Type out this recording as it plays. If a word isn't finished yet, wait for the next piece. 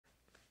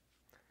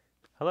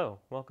Hello,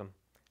 welcome.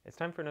 It's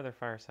time for another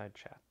fireside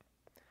chat.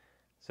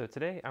 So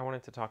today I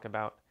wanted to talk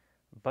about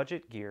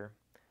budget gear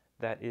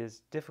that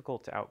is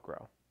difficult to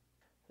outgrow.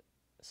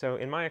 So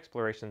in my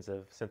explorations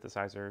of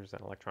synthesizers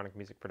and electronic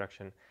music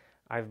production,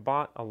 I've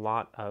bought a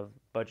lot of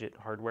budget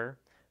hardware,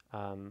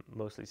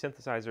 mostly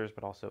synthesizers,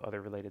 but also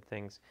other related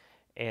things.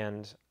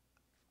 And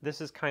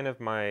this is kind of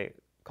my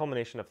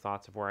culmination of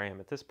thoughts of where I am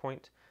at this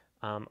point.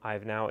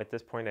 I've now, at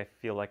this point, I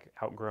feel like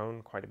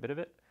outgrown quite a bit of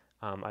it.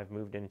 I've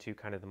moved into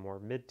kind of the more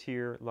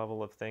mid-tier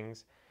level of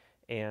things,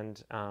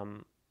 and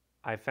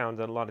I found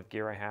that a lot of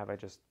gear I have, I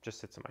just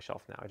sits on my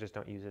shelf now. I just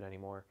don't use it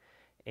anymore.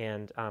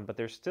 And but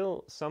there's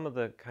still some of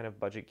the kind of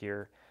budget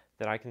gear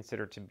that I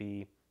consider to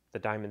be the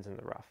diamonds in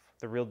the rough,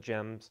 the real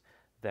gems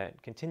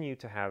that continue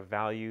to have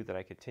value, that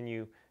I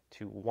continue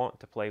to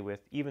want to play with,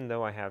 even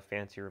though I have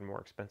fancier and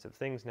more expensive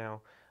things now.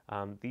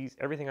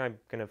 Everything I'm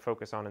going to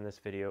focus on in this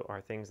video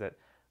are things that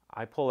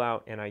I pull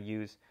out and I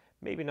use,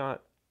 maybe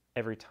not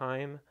every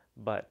time,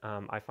 but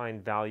I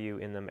find value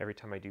in them every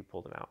time I do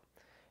pull them out.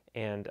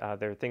 And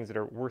they're things that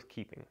are worth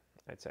keeping,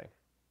 I'd say,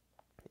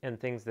 and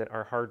things that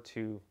are hard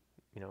to,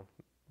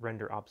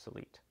 render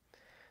obsolete.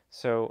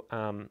 So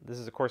this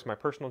is, of course, my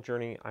personal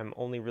journey. I'm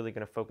only really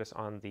going to focus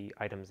on the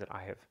items that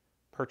I have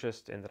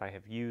purchased and that I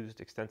have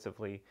used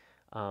extensively.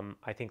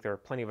 I think there are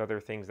plenty of other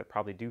things that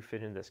probably do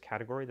fit in this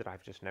category that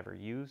I've just never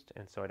used,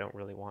 and so I don't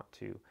really want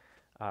to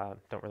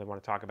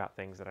talk about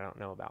things that I don't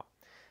know about.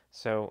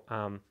 So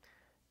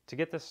to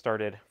get this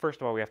started,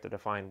 first of all, we have to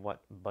define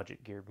what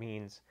budget gear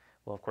means.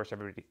 Well, of course,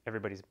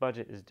 everybody's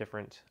budget is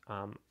different.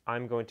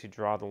 I'm going to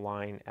draw the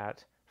line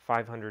at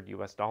 $500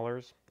 US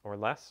or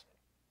less,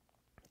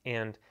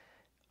 and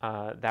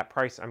that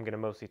price I'm going to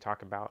mostly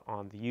talk about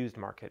on the used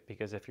market,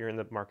 because if you're in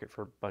the market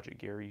for budget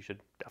gear, you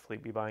should definitely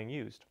be buying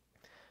used.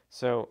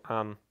 So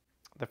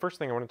the first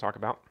thing I want to talk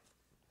about,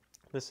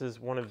 this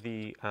is one of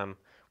the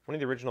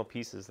original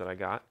pieces that I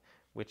got,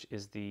 which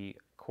is the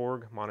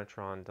KORG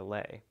Monotron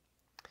delay.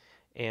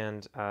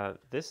 And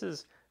this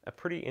is a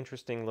pretty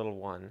interesting little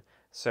one.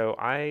 So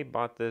I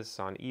bought this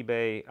on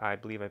eBay. I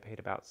believe I paid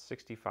about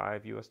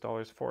 $65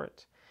 US for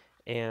it.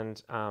 And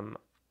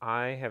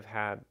I have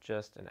had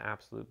just an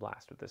absolute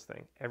blast with this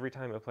thing. Every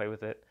time I play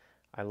with it,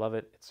 I love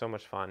it. It's so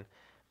much fun.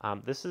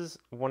 This is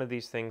one of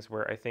these things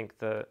where I think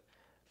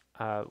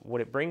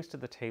what it brings to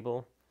the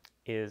table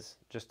is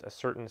just a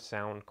certain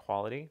sound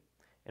quality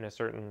and a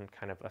certain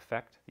kind of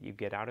effect that you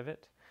get out of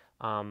it.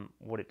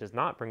 What it does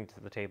not bring to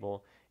the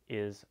table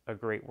is a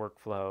great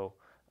workflow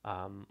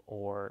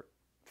or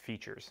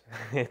features.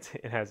 It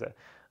has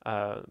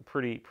a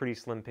pretty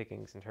slim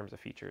pickings in terms of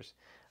features.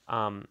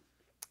 Not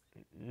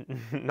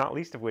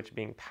least of which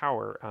being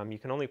power. You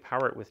can only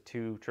power it with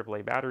 2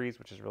 AAA batteries,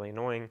 which is really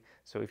annoying.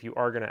 So if you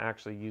are going to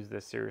actually use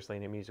this seriously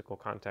in a musical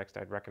context,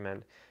 I'd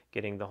recommend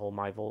getting the whole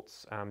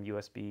MyVolts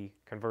USB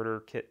converter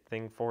kit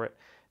thing for it,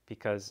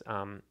 because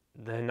the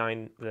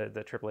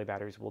AAA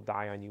batteries will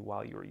die on you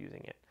while you are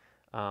using it.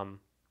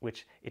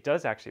 Which it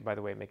does actually, by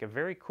the way, make a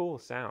very cool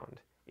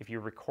sound if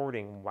you're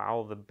recording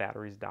while the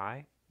batteries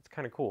die. It's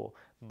kind of cool,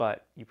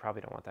 but you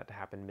probably don't want that to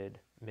happen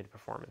mid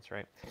performance,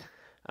 right?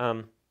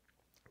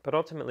 But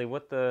ultimately,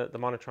 what the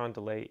Monotron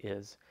delay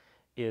is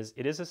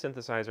it is a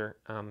synthesizer,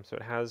 so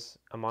it has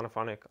a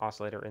monophonic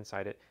oscillator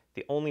inside it.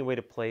 The only way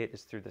to play it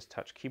is through this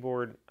touch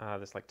keyboard,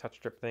 this like touch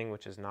strip thing,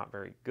 which is not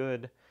very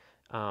good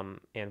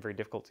and very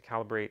difficult to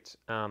calibrate.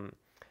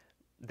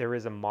 There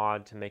is a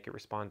mod to make it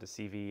respond to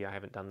CV. I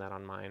haven't done that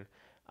on mine.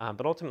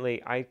 But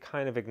ultimately, I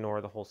kind of ignore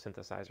the whole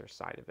synthesizer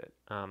side of it.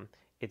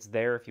 It's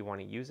there if you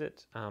want to use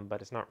it,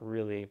 but it's not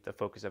really the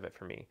focus of it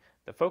for me.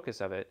 The focus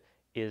of it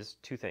is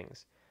 2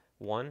 things.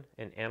 One,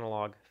 an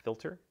analog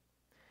filter,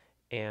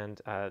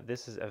 and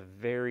this is a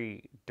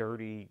very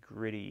dirty,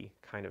 gritty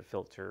kind of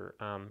filter.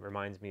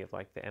 Reminds me of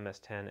like the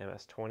MS-10,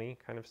 MS-20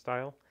 kind of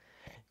style.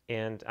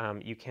 And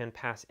you can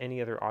pass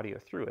any other audio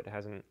through it. It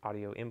has an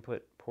audio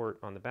input port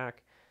on the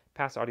back.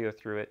 Pass audio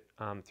through it,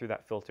 through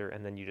that filter,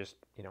 and then you just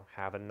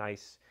have a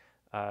nice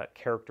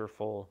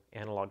characterful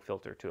analog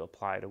filter to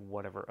apply to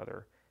whatever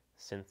other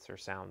synths or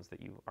sounds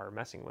that you are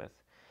messing with.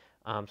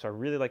 So I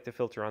really like the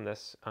filter on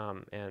this,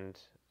 and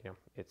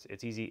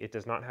it's easy. It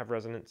does not have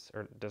resonance,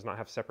 or does not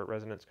have separate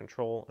resonance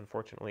control,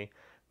 unfortunately,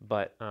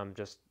 but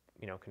just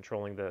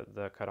controlling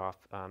the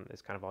cutoff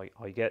is kind of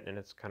all you get, and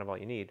it's kind of all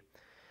you need.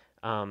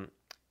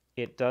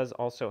 It does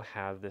also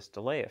have this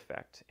delay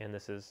effect, and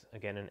this is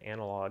again an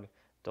analog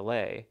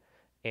delay,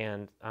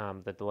 and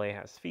the delay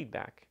has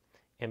feedback.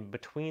 And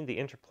between the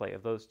interplay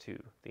of those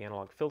two, the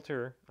analog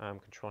filter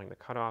controlling the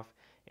cutoff,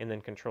 and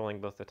then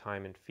controlling both the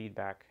time and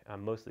feedback,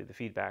 mostly the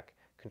feedback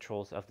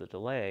controls of the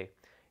delay,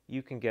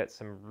 you can get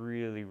some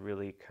really,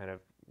 really kind of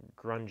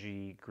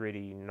grungy,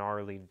 gritty,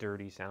 gnarly,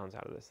 dirty sounds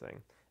out of this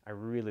thing. I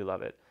really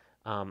love it.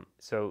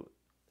 So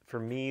for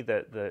me,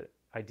 the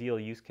ideal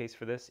use case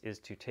for this is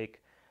to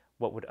take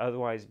what would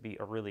otherwise be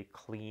a really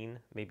clean,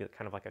 maybe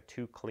kind of like a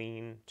too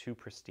clean, too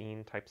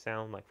pristine type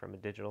sound, like from a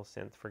digital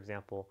synth, for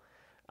example,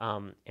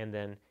 and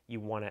then you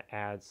want to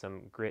add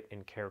some grit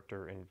and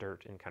character and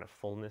dirt and kind of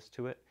fullness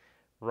to it.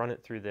 Run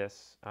it through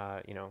this,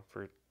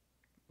 for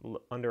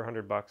under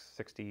 100 bucks,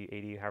 60,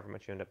 80, however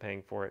much you end up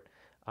paying for it.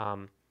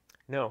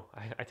 No,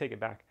 I take it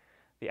back.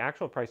 The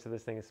actual price of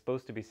this thing is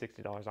supposed to be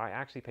 $60. I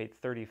actually paid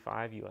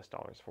 35 US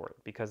dollars for it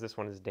because this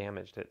one is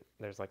damaged.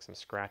 There's like some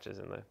scratches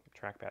in the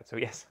trackpad. So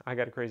yes, I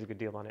got a crazy good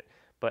deal on it.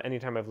 But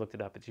anytime I've looked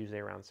it up, it's usually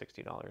around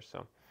 $60.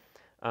 So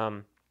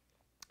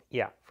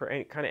yeah, for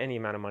any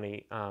amount of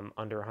money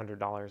under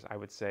 $100, I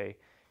would say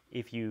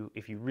if you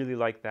really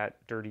like that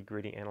dirty,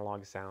 gritty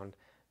analog sound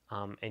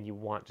and you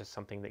want just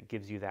something that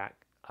gives you that,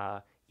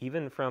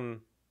 even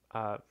from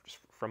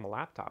a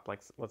laptop,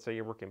 like let's say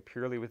you're working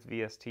purely with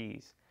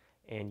VSTs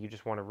and you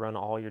just want to run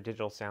all your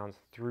digital sounds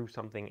through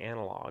something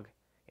analog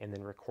and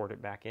then record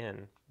it back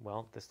in,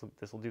 well, this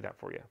will do that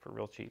for you for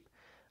real cheap.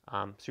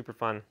 Super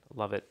fun,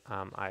 love it.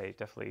 I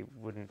definitely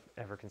wouldn't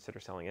ever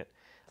consider selling it.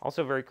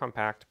 Also very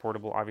compact,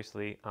 portable,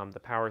 obviously. The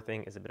power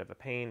thing is a bit of a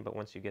pain, but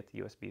once you get the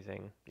USB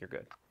thing, you're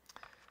good.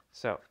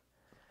 So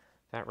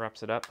that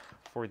wraps it up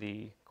for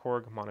the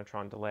KORG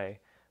Monotron delay.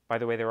 By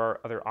the way, there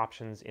are other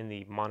options in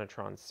the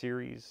Monotron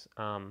series.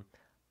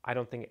 I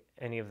don't think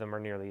any of them are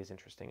nearly as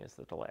interesting as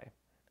the delay.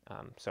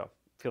 So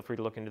feel free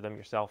to look into them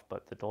yourself,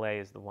 but the delay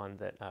is the one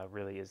that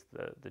really is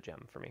the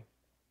gem for me.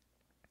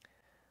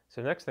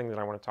 So the next thing that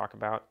I want to talk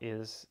about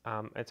is,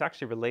 it's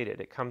actually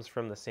related. It comes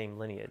from the same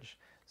lineage.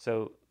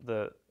 So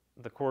the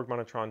KORG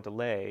Monotron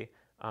delay,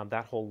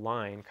 that whole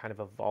line kind of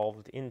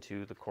evolved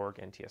into the KORG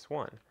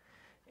NTS1.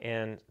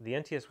 And the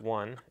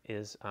NTS1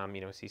 is,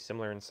 see,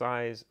 similar in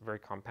size, very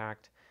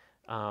compact.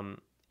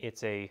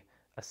 It's a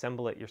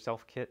assemble it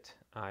yourself kit.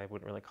 I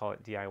wouldn't really call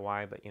it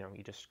DIY, but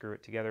you just screw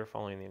it together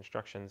following the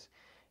instructions.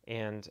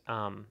 And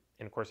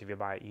of course, if you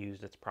buy it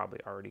used, it's probably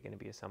already going to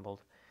be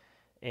assembled.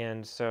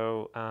 And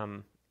so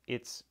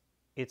it's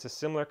a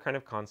similar kind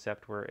of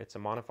concept where it's a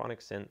monophonic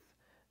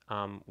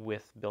synth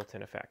with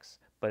built-in effects,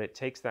 but it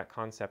takes that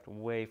concept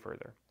way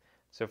further.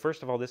 So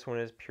first of all, this one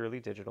is purely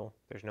digital.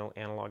 There's no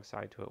analog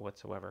side to it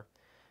whatsoever.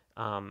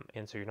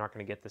 And so you're not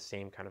going to get the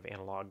same kind of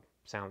analog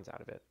sounds out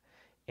of it.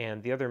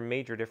 And the other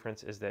major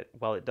difference is that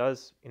while it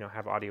does,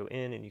 have audio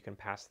in and you can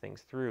pass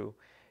things through,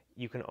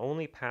 you can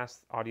only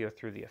pass audio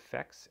through the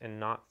effects and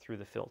not through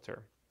the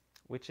filter,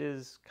 which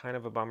is kind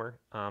of a bummer.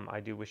 I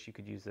do wish you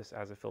could use this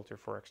as a filter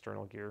for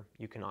external gear.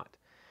 You cannot.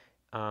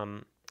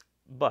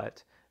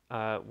 But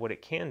what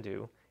it can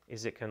do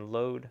is it can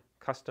load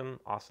custom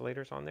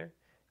oscillators on there,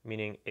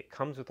 meaning it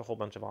comes with a whole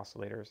bunch of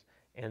oscillators,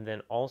 and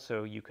then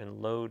also you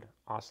can load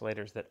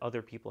oscillators that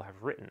other people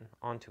have written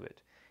onto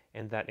it.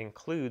 And that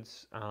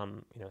includes,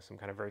 some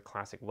kind of very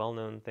classic,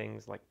 well-known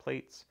things like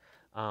plates,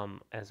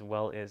 as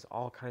well as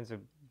all kinds of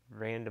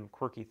random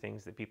quirky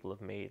things that people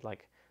have made.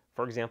 Like,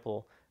 for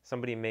example,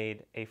 somebody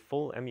made a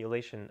full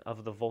emulation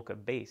of the Volca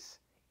bass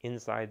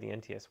inside the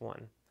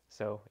NTS1.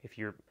 So if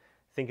you're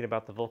thinking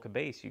about the Volca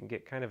bass, you can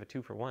get kind of a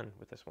 2-for-1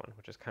 with this one,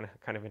 which is kind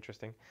of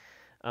interesting.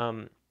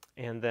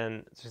 And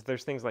then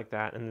there's things like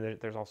that, and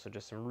there's also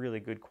just some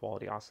really good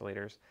quality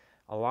oscillators.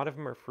 A lot of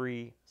them are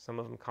free, some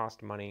of them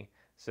cost money.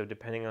 So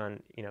depending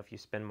on, if you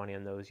spend money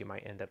on those, you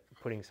might end up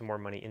putting some more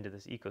money into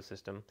this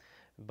ecosystem.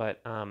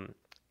 But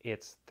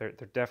they're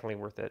definitely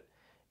worth it.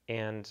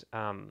 And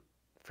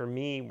for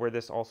me, where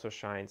this also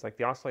shines, like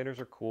the oscillators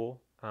are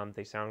cool,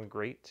 they sound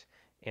great,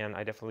 and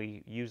I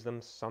definitely use them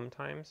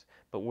sometimes.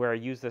 But where I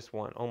use this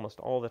one almost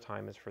all the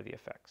time is for the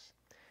effects.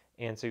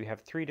 And so you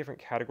have 3 different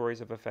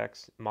categories of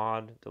effects: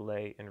 mod,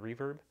 delay, and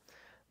reverb.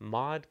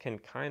 Mod can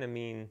kind of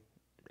mean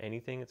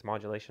anything. It's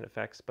modulation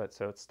effects, but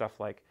so it's stuff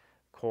like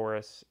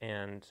chorus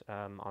and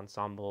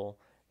ensemble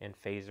and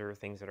phaser,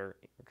 things that are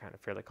kind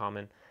of fairly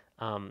common.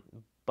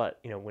 But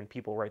when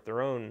people write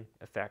their own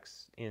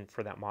effects in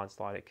for that mod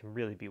slot, it can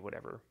really be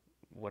whatever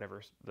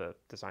the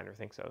designer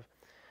thinks of.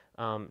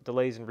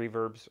 Delays and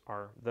reverbs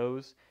are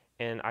those,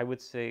 and I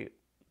would say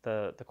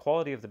the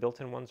quality of the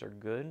built-in ones are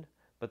good,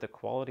 but the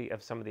quality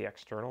of some of the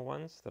external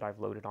ones that I've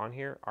loaded on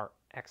here are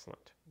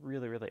excellent,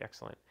 really, really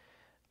excellent.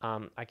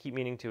 I keep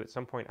meaning to, at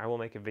some point, I will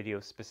make a video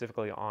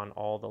specifically on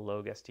all the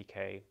Logue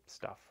SDK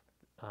stuff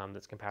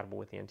that's compatible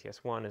with the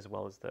NTS1, as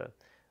well as the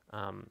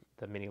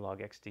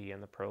Minilogue XD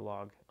and the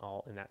Prologue,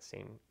 all in that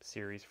same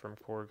series from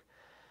KORG.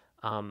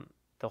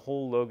 The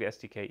whole Logue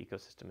SDK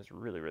ecosystem is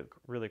really, really,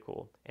 really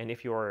cool. And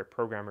if you are a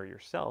programmer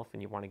yourself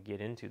and you want to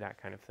get into that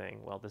kind of thing,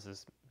 well, this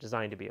is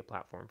designed to be a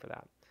platform for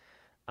that.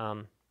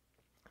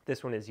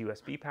 This one is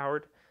USB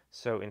powered,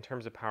 so in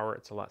terms of power,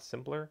 it's a lot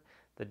simpler.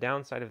 The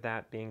downside of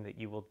that being that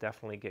you will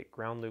definitely get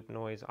ground loop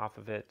noise off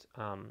of it.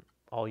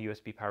 All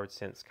USB powered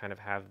synths kind of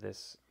have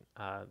this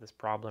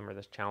problem or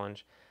this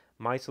challenge.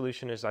 My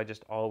solution is I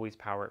just always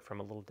power it from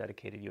a little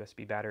dedicated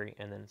USB battery,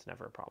 and then it's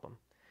never a problem.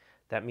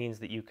 That means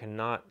that you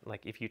cannot,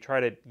 like if you try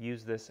to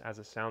use this as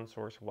a sound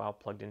source while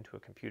plugged into a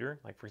computer,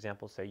 like for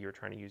example, say you're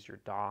trying to use your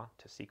DAW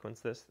to sequence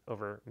this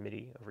over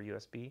MIDI, over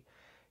USB,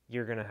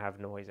 you're going to have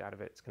noise out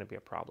of it. It's going to be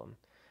a problem.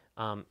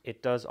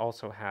 It does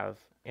also have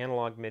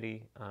analog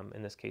MIDI.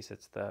 In this case,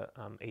 it's the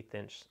 1/8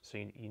 inch, so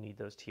you need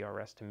those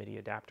TRS to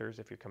MIDI adapters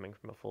if you're coming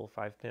from a full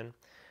 5-pin.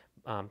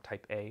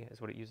 Type A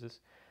is what it uses.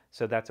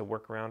 So that's a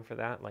workaround for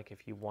that. Like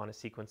if you want to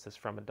sequence this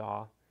from a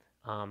DAW,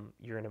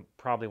 you're going to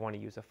probably want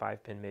to use a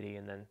 5-pin MIDI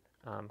and then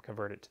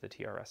convert it to the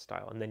TRS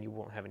style, and then you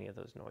won't have any of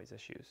those noise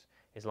issues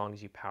as long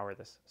as you power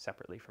this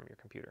separately from your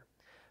computer.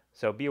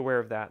 So be aware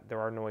of that.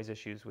 There are noise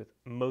issues with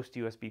most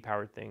USB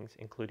powered things,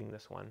 including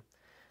this one.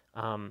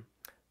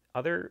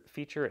 Other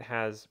feature it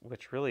has,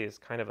 which really is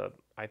kind of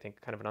I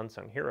think kind of an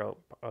unsung hero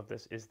of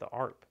this, is the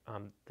ARP.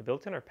 The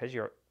built-in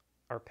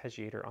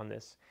arpeggiator on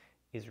this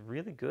is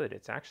really good.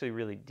 It's actually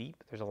really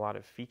deep. There's a lot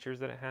of features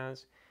that it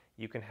has.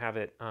 You can have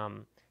it,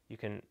 you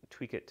can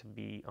tweak it to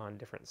be on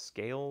different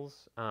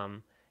scales.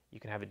 You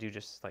can have it do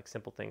just like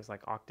simple things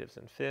like octaves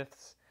and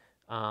fifths.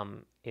 I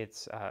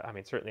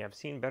mean, certainly I've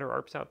seen better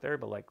ARPs out there,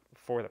 but like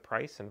for the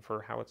price and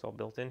for how it's all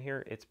built in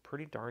here, it's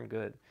pretty darn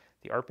good.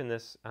 The ARP in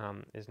this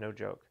is no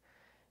joke.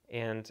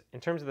 And in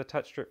terms of the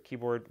touch strip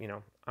keyboard, you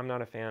know, I'm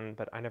not a fan,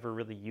 but I never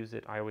really use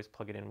it. I always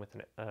plug it in with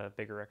a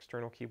bigger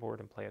external keyboard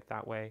and play it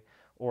that way,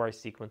 or I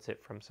sequence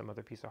it from some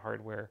other piece of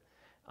hardware.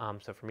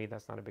 So for me,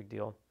 that's not a big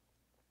deal.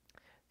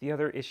 The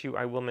other issue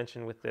I will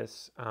mention with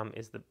this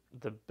is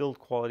the build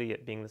quality.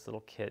 It being this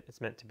little kit,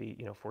 it's meant to be,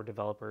 you know, for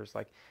developers.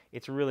 Like,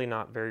 it's really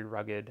not very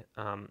rugged.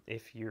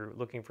 If you're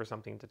looking for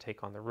something to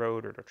take on the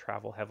road or to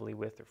travel heavily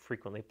with, or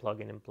frequently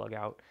plug in and plug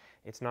out,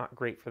 it's not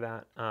great for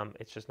that.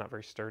 It's just not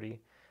very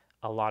sturdy.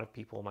 A lot of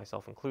people,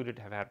 myself included,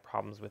 have had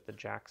problems with the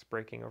jacks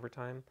breaking over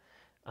time.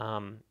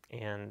 So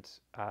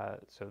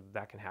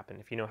that can happen.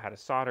 If you know how to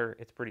solder,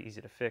 it's pretty easy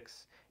to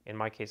fix. In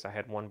my case, I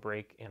had one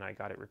break and I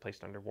got it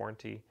replaced under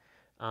warranty.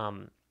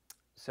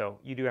 So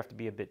you do have to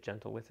be a bit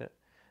gentle with it.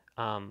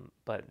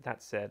 But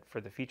that said,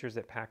 for the features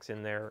it packs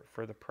in there,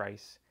 for the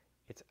price,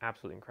 it's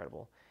absolutely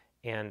incredible.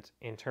 And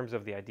in terms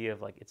of the idea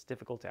of like it's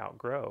difficult to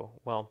outgrow,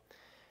 well,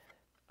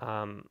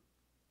 like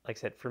I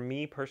said, for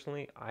me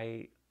personally,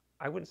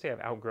 I wouldn't say I've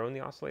outgrown the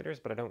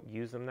oscillators, but I don't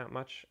use them that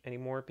much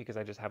anymore because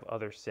I just have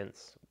other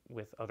synths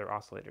with other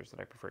oscillators that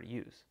I prefer to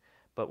use.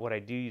 But what I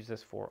do use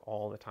this for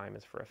all the time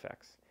is for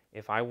effects.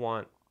 If I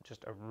want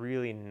just a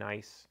really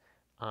nice,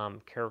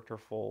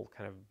 characterful,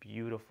 kind of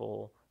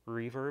beautiful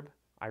reverb,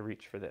 I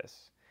reach for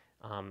this.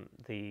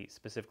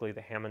 Specifically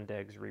the Hammond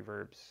Eggs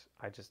reverbs,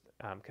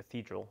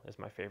 Cathedral is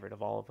my favorite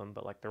of all of them,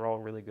 but like they're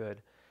all really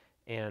good.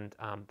 And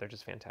they're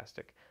just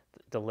fantastic.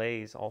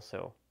 Delays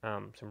also,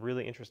 some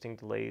really interesting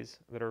delays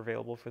that are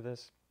available for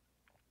this.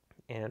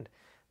 And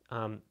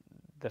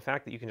the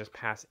fact that you can just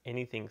pass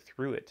anything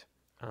through it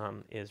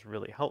is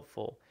really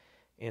helpful.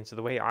 And so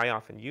the way I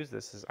often use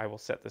this is I will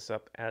set this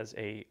up as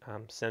a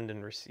send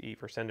and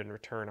receive or send and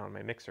return on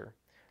my mixer.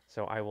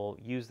 So I will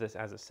use this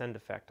as a send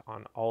effect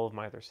on all of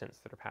my other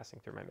synths that are passing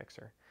through my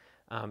mixer.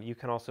 You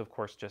can also, of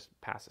course, just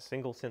pass a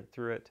single synth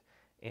through it.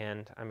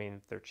 And I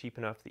mean, they're cheap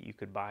enough that you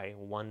could buy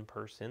one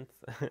per synth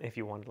if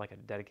you wanted like a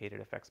dedicated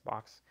effects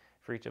box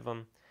for each of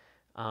them.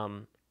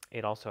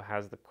 It also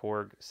has the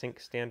KORG sync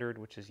standard,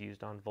 which is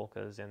used on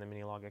Volcas and the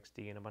Minilogue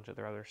XD and a bunch of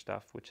their other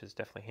stuff, which is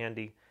definitely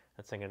handy.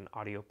 That's like an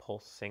audio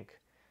pulse sync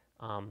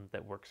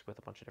that works with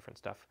a bunch of different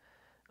stuff.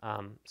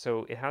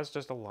 So it has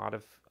just a lot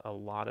of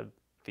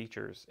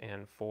features,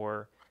 and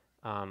for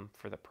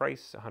the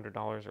price, $100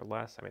 or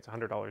less. I mean, it's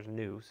 $100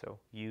 new, so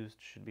used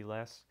should be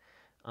less.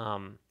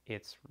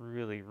 It's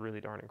really,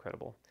 really darn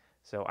incredible.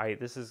 So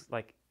this is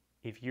like,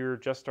 if you're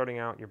just starting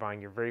out, you're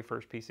buying your very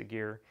first piece of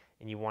gear,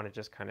 and you want to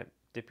just kind of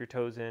dip your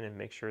toes in and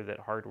make sure that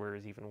hardware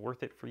is even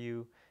worth it for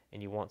you,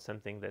 and you want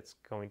something that's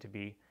going to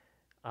be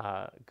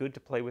good to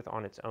play with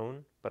on its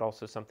own, but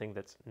also something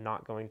that's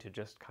not going to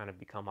just kind of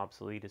become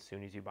obsolete as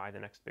soon as you buy the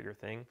next bigger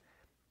thing,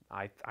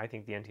 I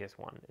think the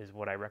NTS-1 is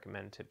what I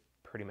recommend to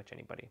pretty much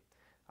anybody.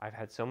 I've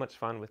had so much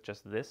fun with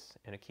just this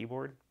and a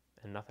keyboard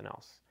and nothing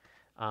else.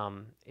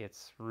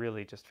 It's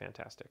really just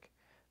fantastic.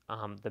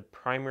 The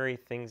primary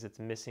things it's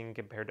missing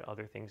compared to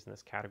other things in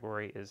this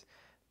category is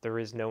there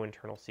is no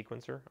internal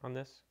sequencer on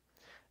this.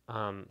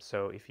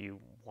 So if you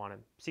want to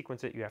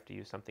sequence it, you have to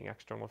use something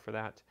external for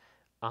that.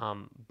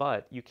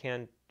 But you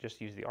can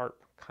just use the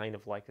ARP, kind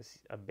of like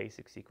a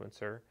basic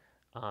sequencer.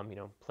 You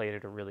know, play it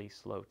at a really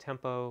slow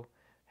tempo,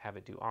 have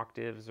it do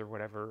octaves or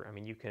whatever. I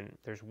mean,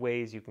 there's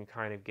ways you can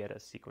kind of get a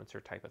sequencer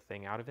type of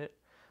thing out of it.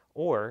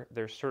 Or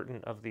there's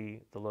certain of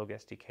the Logue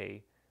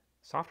SDK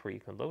software you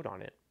can load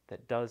on it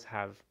that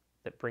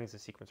brings a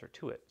sequencer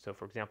to it. So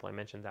for example, I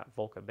mentioned that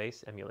Volca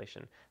bass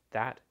emulation.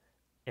 That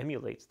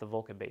emulates the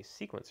Volca bass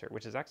sequencer,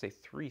 which is actually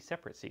 3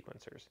 separate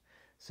sequencers.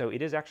 So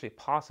it is actually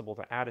possible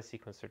to add a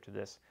sequencer to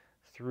this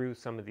through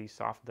some of these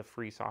the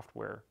free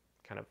software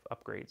kind of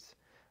upgrades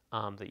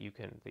that you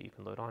can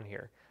load on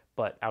here.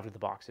 But out of the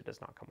box, it does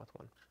not come with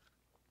one.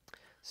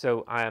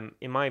 So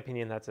in my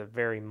opinion, that's a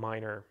very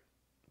minor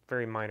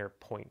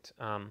point.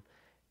 The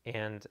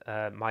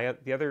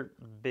other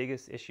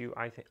biggest issue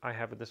I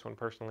have with this one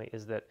personally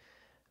is that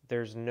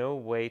there's no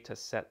way to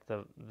set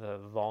the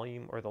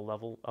volume or the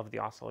level of the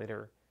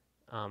oscillator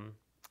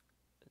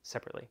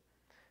separately.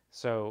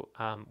 So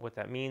what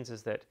that means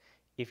is that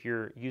if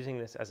you're using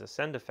this as a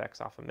send effects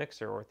off a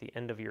mixer or at the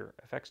end of your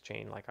effects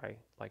chain, like I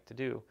like to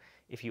do,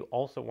 if you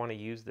also want to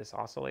use this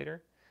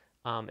oscillator,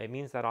 it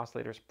means that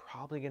oscillator is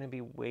probably going to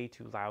be way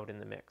too loud in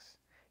the mix,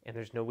 and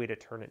there's no way to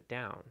turn it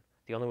down.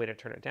 The only way to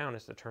turn it down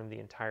is to turn the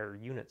entire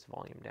unit's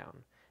volume down.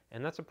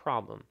 And that's a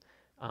problem.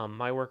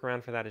 My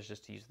workaround for that is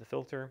just to use the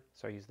filter.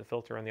 So I use the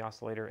filter on the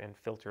oscillator and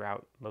filter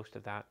out most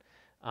of that.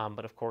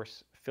 But of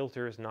course,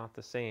 filter is not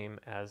the same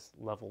as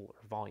level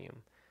or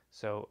volume.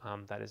 So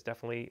that is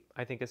definitely,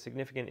 I think, a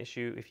significant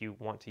issue if you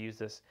want to use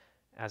this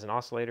as an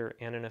oscillator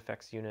and an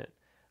effects unit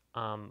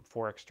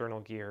for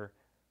external gear,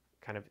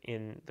 kind of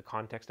in the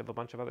context of a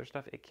bunch of other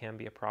stuff. It can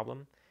be a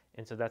problem.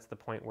 And so that's the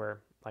point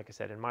where, like I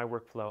said, in my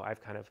workflow, I've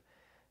kind of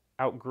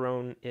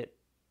outgrown it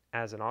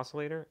as an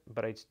oscillator,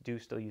 but I do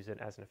still use it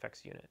as an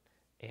effects unit.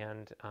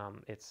 And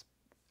it's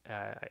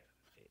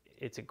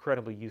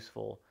incredibly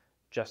useful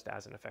just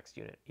as an effects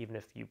unit, even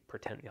if you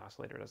pretend the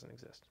oscillator doesn't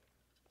exist.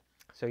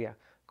 So yeah,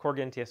 KORG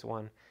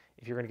NTS1,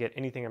 if you're going to get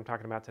anything I'm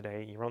talking about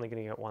today, you're only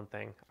going to get one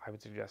thing. I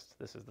would suggest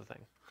this is the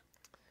thing.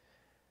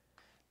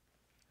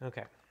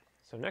 Okay,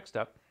 so next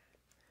up,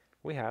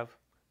 we have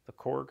the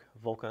KORG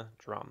Volca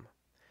drum.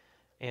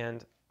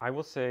 And I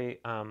will say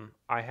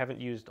I haven't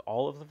used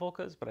all of the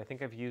Volcas, but I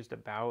think I've used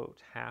about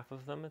half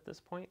of them at this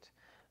point.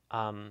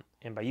 And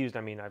by used,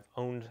 I mean I've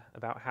owned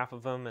about half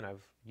of them and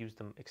I've used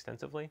them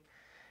extensively.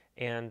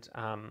 And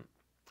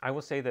I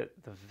will say that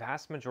the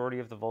vast majority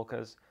of the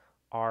Volcas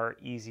are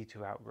easy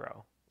to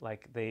outgrow.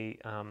 Like they,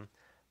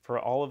 for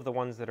all of the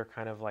ones that are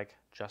kind of like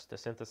just a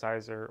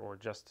synthesizer or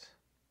just,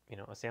 you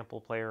know, a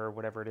sample player or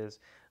whatever it is,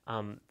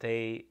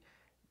 they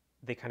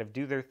kind of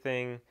do their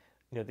thing.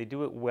 You know, they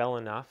do it well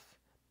enough,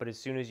 but as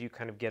soon as you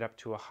kind of get up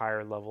to a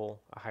higher level,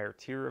 a higher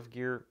tier of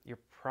gear, you're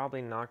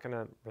probably not going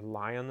to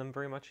rely on them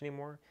very much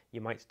anymore.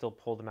 You might still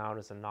pull them out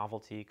as a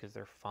novelty because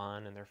they're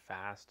fun and they're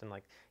fast and,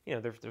 like, you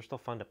know, they're still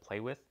fun to play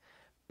with.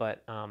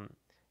 But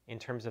in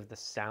terms of the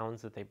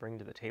sounds that they bring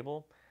to the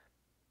table,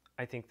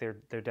 I think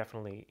they're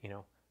definitely, you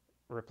know,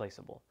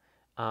 replaceable.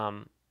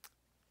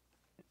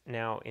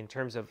 Now, in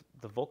terms of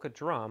the Volca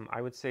drum,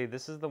 I would say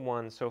this is the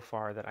one so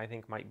far that I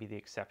think might be the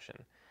exception.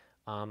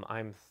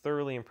 I'm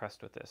thoroughly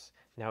impressed with this.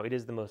 Now, it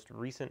is the most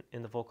recent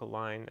in the Volca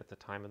line at the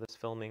time of this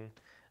filming,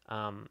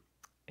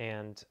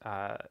 and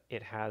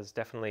it has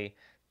definitely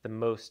the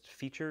most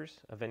features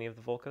of any of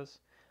the Volcas.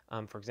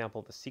 For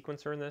example, the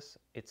sequencer in this,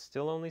 it's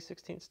still only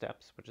 16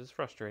 steps, which is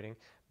frustrating,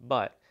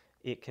 but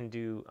it can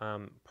do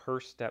per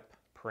step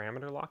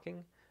parameter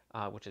locking,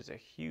 which is a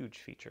huge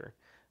feature.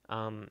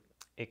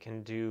 It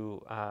can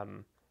do,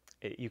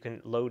 you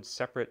can load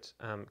separate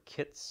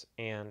kits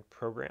and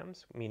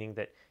programs, meaning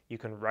that you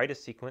can write a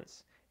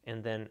sequence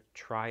and then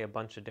try a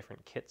bunch of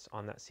different kits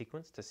on that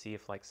sequence to see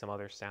if, like, some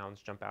other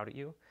sounds jump out at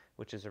you,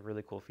 which is a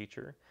really cool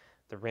feature.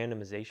 The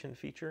randomization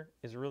feature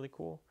is really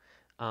cool.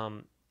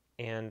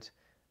 And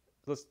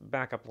let's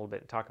back up a little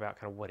bit and talk about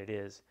kind of what it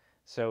is.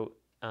 So,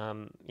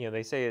 you know,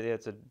 they say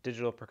it's a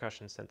digital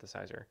percussion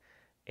synthesizer.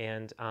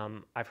 And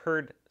I've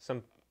heard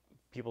some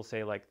people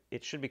say, like,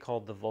 it should be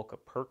called the Volca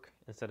Perk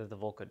instead of the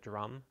Volca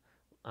Drum,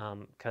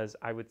 because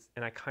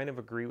and I kind of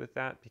agree with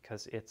that,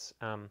 because it's,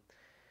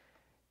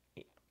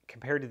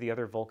 compared to the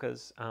other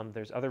Volcas,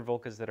 there's other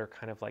Volcas that are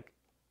kind of like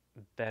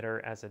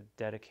better as a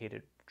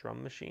dedicated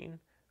drum machine,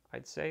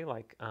 I'd say,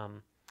 like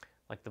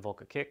the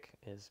Volca Kick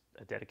is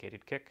a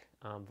dedicated kick.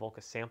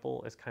 Volca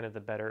Sample is kind of the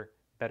better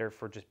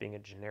for just being a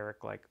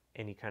generic, like,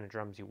 any kind of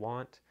drums you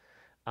want.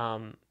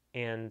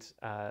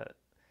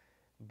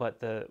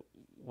 But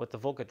what the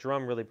Volca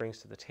drum really brings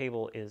to the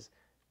table is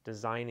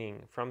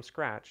designing from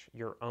scratch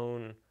your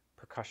own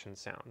percussion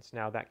sounds.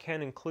 Now, that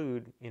can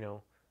include, you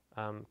know,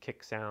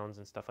 kick sounds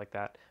and stuff like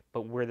that,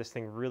 but where this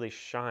thing really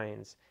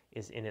shines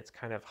is in its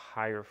kind of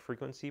higher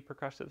frequency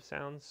percussive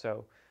sounds.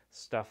 So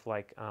stuff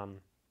like,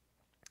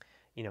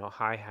 you know,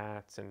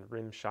 hi-hats and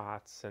rim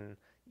shots and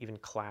even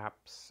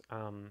claps,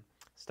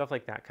 stuff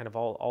like that, kind of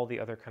all the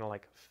other kind of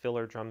like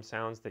filler drum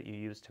sounds that you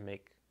use to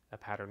make a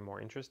pattern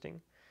more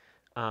interesting.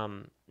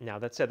 Now,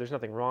 that said, there's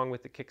nothing wrong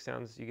with the kick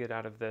sounds you get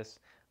out of this,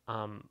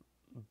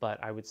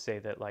 but I would say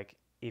that, like,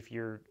 if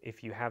you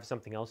have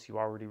something else you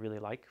already really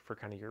like for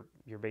kind of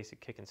your basic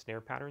kick and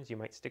snare patterns, you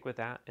might stick with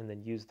that and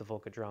then use the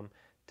Volca drum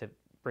to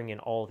bring in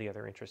all the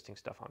other interesting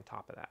stuff on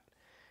top of that.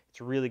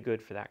 It's really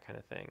good for that kind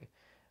of thing.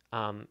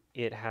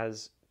 It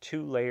has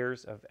 2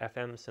 layers of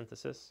FM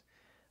synthesis,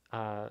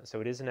 so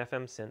it is an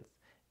FM synth,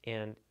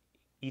 and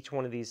each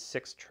one of these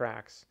 6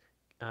 tracks,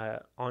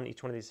 on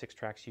each one of these 6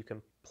 tracks, you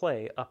can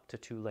play up to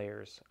 2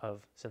 layers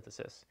of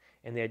synthesis.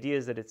 And the idea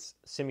is that it's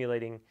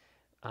simulating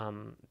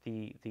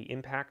the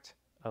impact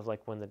of,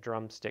 like, when the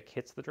drumstick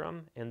hits the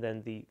drum, and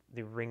then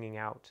the ringing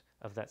out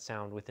of that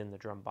sound within the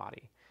drum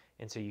body.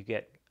 And so you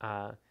get,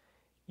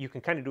 you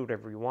can kind of do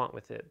whatever you want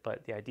with it,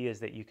 but the idea is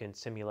that you can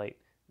simulate,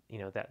 you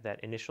know, that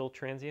initial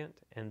transient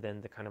and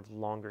then the kind of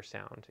longer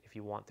sound if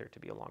you want there to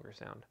be a longer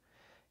sound.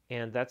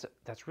 And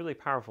that's really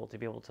powerful to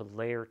be able to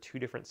layer 2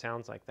 different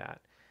sounds like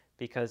that,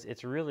 because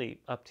it's really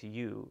up to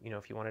you. You know,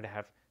 if you wanted to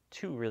have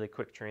 2 really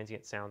quick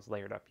transient sounds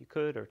layered up, you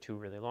could, or 2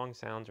 really long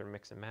sounds, or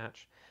mix and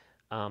match.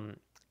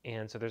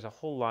 And so there's a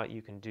whole lot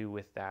you can do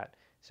with that.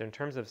 So in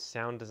terms of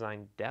sound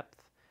design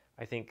depth,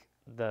 I think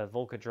the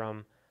Volca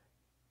drum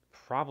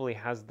probably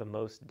has the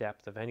most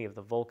depth of any of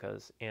the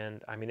Volcas,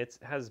 and I mean it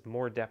has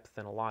more depth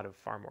than a lot of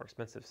far more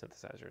expensive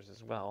synthesizers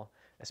as well,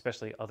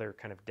 especially other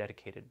kind of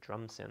dedicated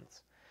drum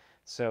synths.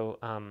 So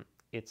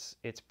it's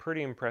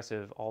pretty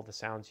impressive all the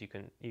sounds you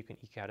can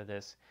eke out of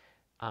this.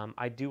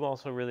 I do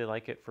also really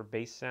like it for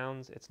bass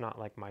sounds. It's not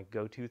like my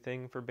go-to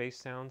thing for bass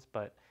sounds,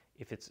 but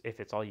if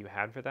it's all you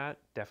had for that,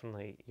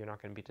 definitely you're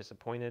not going to be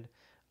disappointed.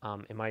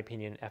 In my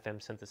opinion,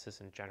 FM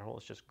synthesis in general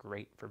is just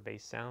great for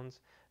bass sounds,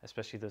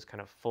 especially those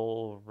kind of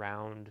full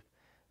round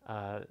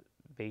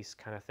bass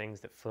kind of things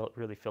that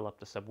really fill up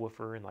the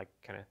subwoofer and like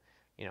kind of,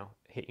 you know,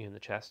 hit you in the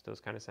chest. Those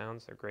kind of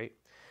sounds, they're great.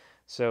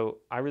 So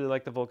I really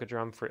like the Volca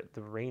drum for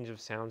the range of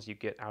sounds you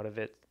get out of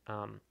it,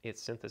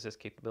 its synthesis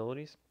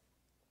capabilities.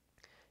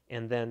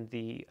 And then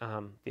the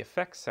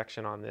effects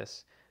section on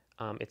this,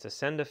 it's a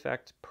send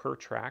effect per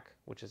track,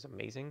 which is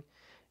amazing.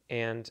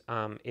 And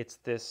it's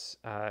this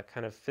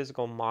kind of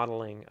physical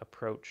modeling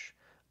approach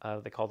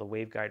they call the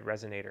waveguide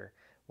resonator,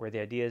 where the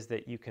idea is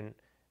that you can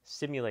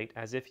simulate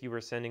as if you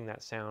were sending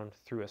that sound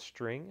through a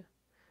string,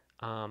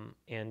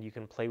 and you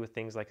can play with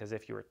things like as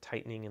if you were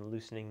tightening and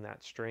loosening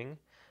that string,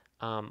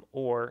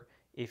 or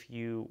if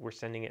you were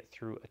sending it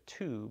through a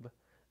tube,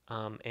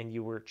 and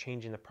you were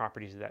changing the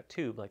properties of that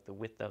tube, like the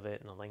width of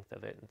it and the length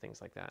of it and things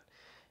like that.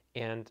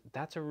 And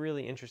that's a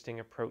really interesting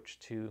approach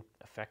to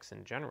effects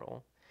in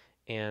general.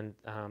 And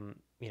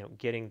you know,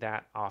 getting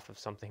that off of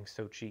something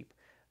so cheap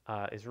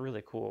is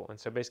really cool. And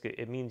so basically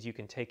it means you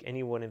can take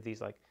any one of these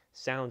like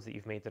sounds that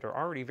you've made that are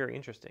already very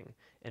interesting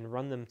and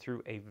run them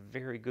through a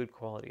very good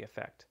quality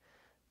effect.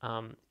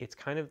 It's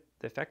kind of,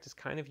 the effect is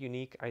kind of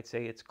unique. I'd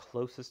say it's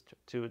closest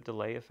to a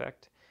delay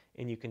effect,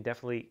 and you can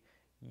definitely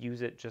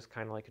use it just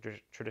kind of like a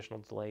traditional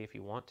delay if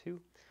you want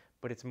to,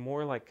 but it's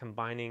more like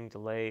combining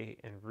delay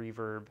and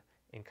reverb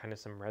and kind of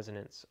some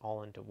resonance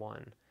all into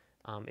one.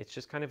 It's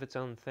just kind of its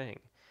own thing.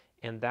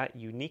 And that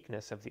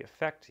uniqueness of the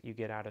effect you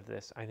get out of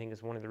this, I think,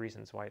 is one of the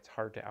reasons why it's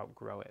hard to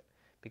outgrow it.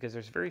 Because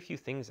there's very few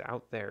things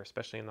out there,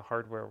 especially in the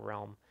hardware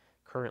realm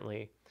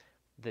currently,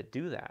 that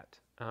do that,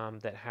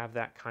 that have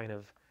that kind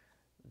of,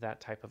 that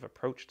type of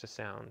approach to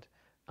sound.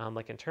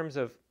 Like in terms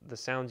of the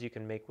sounds you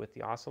can make with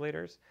the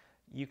oscillators,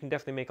 you can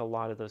definitely make a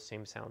lot of those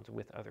same sounds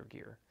with other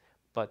gear.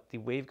 But the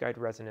waveguide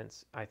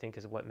resonance, I think,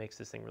 is what makes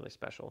this thing really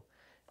special.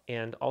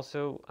 And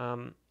also,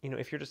 you know,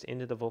 if you're just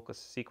into the Volca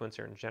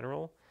sequencer in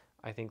general,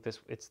 I think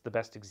it's the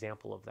best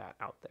example of that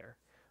out there.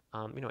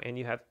 You know, and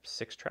you have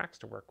 6 tracks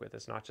to work with.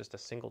 It's not just a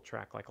single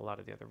track like a lot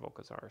of the other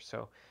Volcas are.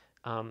 So,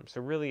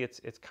 so really,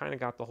 it's kind of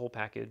got the whole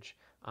package.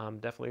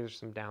 Definitely, there's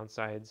some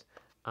downsides,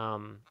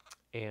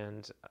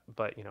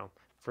 but you know,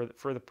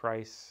 for the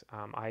price,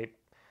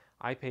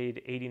 I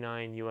paid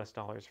 $89 US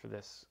for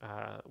this,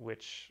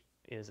 which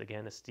is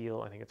again a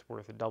steal. I think it's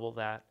worth double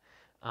that,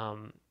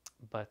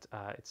 but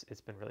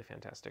it's been really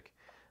fantastic.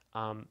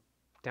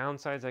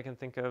 Downsides I can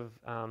think of,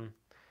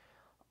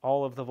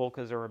 all of the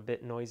Volcas are a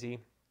bit noisy.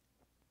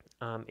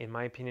 In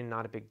my opinion,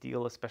 not a big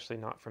deal, especially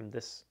not from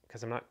this,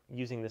 because I'm not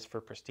using this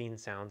for pristine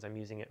sounds. I'm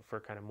using it for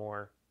kind of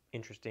more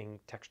interesting,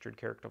 textured,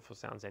 characterful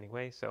sounds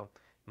anyway. So,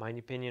 in my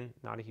opinion,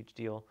 not a huge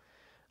deal.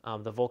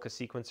 The Volca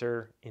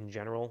sequencer in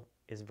general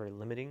is very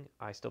limiting.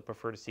 I still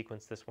prefer to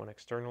sequence this one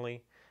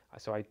externally,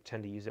 so I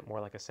tend to use it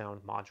more like a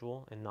sound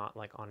module and not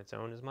like on its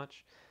own as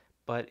much.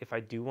 But if I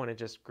do want to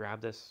just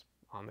grab this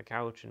on the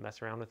couch and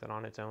mess around with it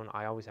on its own,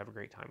 I always have a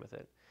great time with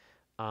it.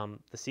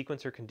 The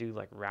sequencer can do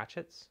like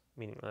ratchets,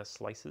 meaning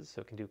slices,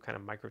 so it can do kind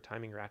of micro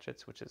timing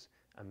ratchets, which is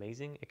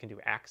amazing. It can do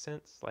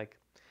accents, like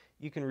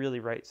you can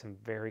really write some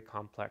very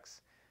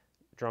complex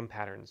drum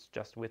patterns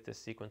just with this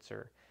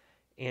sequencer.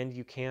 And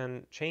you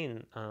can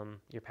chain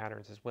your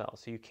patterns as well.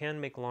 So you can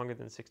make longer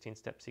than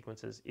 16-step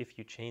sequences if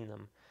you chain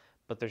them,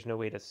 but there's no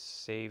way to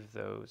save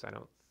those, I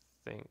don't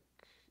think.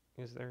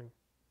 Is there?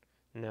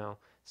 No.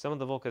 Some of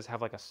the Volcas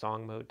have like a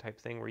song mode type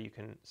thing where you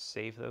can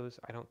save those.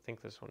 I don't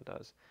think this one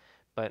does.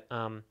 But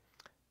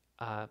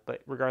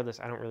regardless,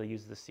 I don't really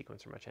use this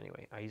sequencer much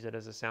anyway. I use it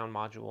as a sound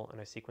module, and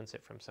I sequence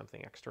it from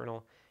something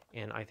external,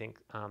 and I think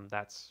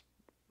that's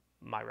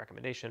my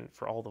recommendation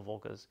for all the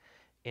Volcas.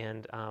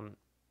 And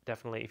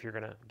definitely, if you're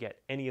going to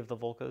get any of the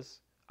Volcas,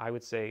 I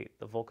would say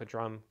the Volca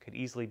drum could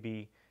easily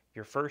be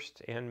your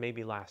first and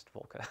maybe last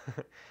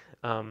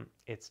Volca.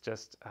 It's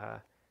just,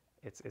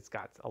 it's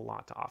got a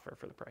lot to offer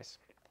for the price.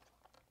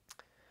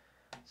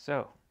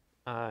 So,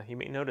 you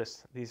may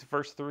notice these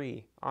first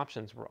 3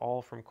 options were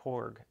all from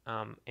KORG,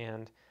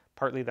 and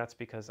partly that's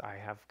because I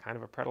have kind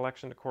of a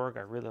predilection to KORG.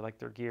 I really like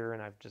their gear,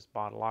 and I've just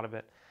bought a lot of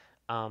it.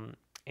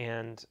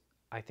 And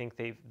I think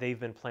they've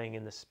been playing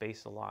in this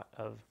space a lot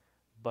of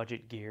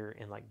budget gear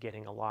and like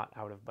getting a lot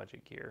out of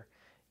budget gear.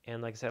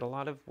 And like I said, a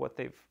lot of what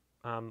they've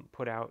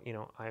put out, you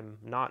know, I'm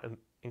not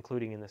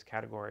including in this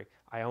category.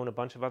 I own a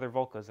bunch of other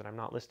Volcas that I'm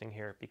not listing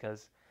here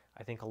because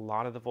I think a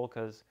lot of the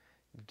Volcas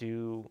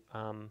do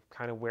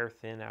kind of wear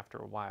thin after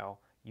a while.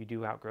 You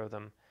do outgrow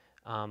them.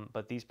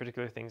 But these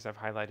particular things I've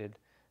highlighted,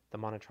 the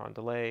Monotron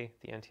delay,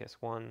 the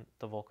NTS1,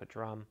 the Volca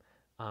drum,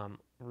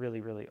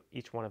 really,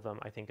 each one of them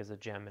I think is a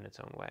gem in its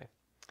own way.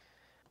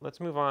 Let's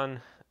move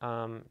on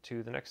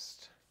to the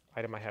next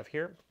item I have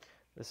here.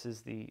 This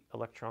is the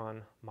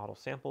Elektron model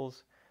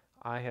samples.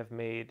 I have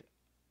made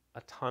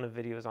a ton of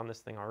videos on this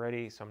thing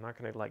already, so I'm not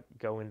going to like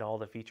go into all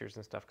the features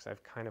and stuff because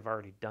I've kind of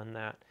already done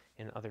that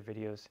in other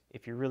videos.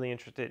 If you're really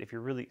interested, if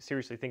you're really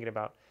seriously thinking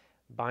about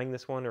buying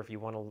this one, or if you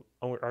want to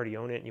already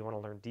own it and you want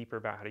to learn deeper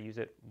about how to use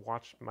it,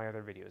 watch my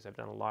other videos. I've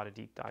done a lot of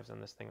deep dives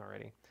on this thing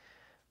already.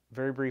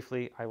 Very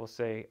briefly, I will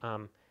say,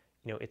 you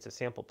know, it's a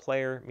sample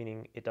player,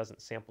 meaning it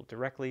doesn't sample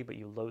directly, but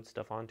you load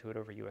stuff onto it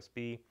over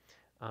USB.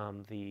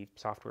 The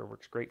software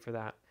works great for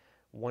that.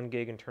 1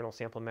 gig internal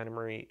sample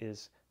memory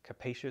is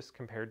capacious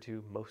compared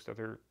to most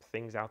other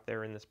things out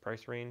there in this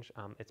price range.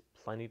 It's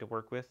plenty to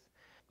work with.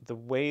 The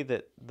way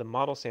that the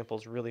model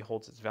samples really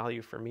holds its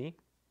value for me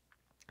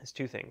is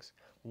two things.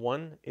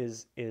 One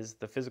is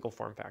the physical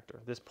form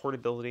factor. This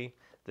portability,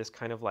 this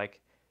kind of like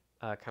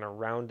kind of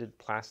rounded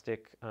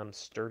plastic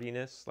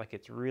sturdiness. Like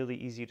it's really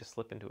easy to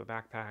slip into a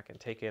backpack and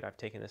take it. I've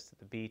taken this to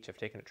the beach. I've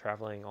taken it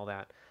traveling, all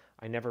that.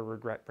 I never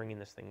regret bringing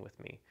this thing with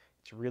me.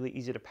 It's really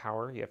easy to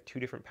power. You have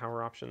 2 different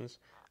power options,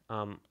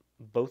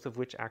 both of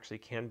which actually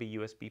can be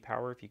USB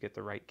power if you get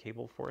the right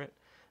cable for it.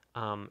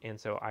 And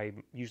so I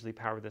usually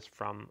power this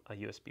from a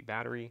USB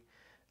battery,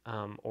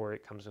 or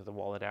it comes with a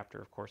wall adapter,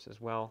 of course,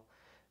 as well.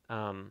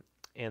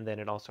 And then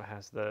it also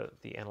has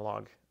the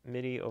analog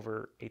MIDI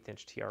over 1/8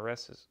 inch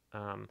TRSs.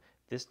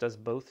 This does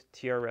both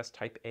TRS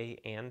Type A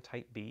and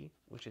Type B,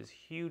 which is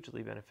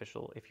hugely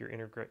beneficial if you're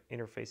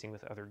interfacing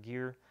with other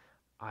gear.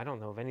 I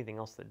don't know of anything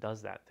else that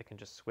does that, that can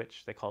just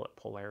switch. They call it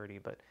polarity,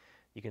 but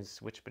you can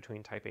switch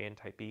between Type A and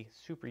Type B.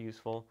 Super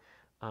useful.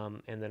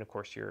 And then, of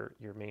course, your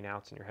main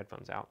outs and your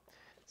headphones out.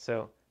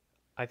 So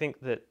I think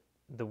that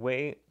the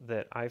way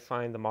that I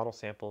find the model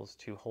samples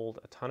to hold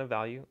a ton of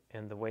value,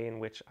 and the way in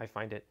which I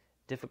find it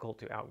difficult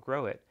to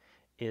outgrow it,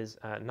 is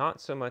not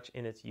so much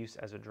in its use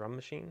as a drum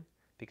machine,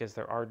 because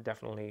there are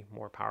definitely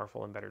more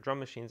powerful and better drum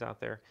machines out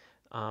there.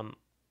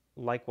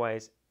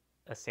 Likewise,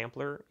 a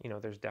sampler, you know,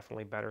 there's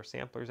definitely better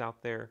samplers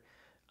out there.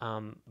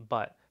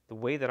 But the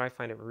way that I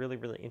find it really,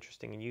 really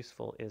interesting and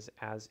useful is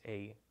as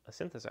a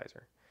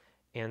synthesizer.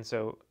 And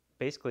so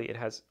basically it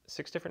has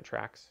 6 different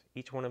tracks.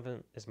 Each one of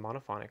them is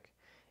monophonic.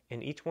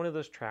 And each one of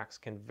those tracks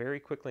can very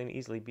quickly and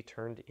easily be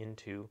turned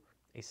into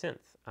a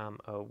synth,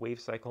 a wave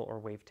cycle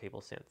or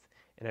wavetable synth.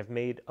 And I've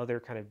made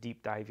other kind of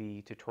deep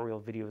divey tutorial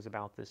videos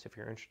about this if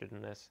you're interested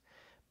in this.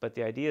 But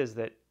the idea is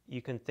that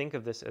you can think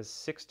of this as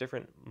 6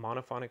 different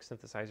monophonic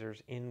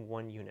synthesizers in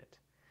one unit,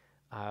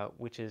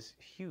 which is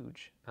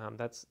huge.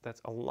 That's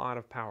a lot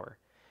of power.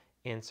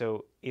 And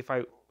so if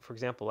I, for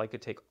example, I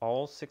could take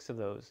all 6 of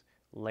those,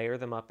 layer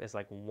them up as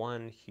like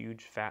one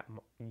huge fat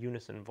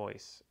unison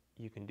voice,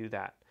 you can do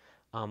that.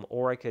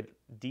 Or I could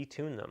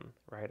detune them,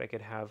 right? I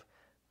could have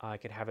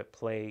it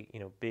play, you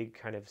know, big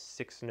kind of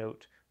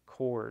 6-note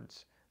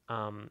chords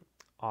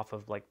off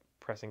of like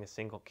pressing a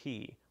single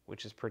key,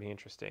 which is pretty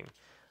interesting.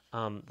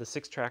 The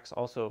 6 tracks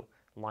also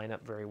line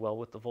up very well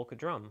with the Volca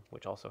drum,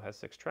 which also has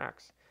 6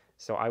 tracks.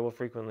 So I will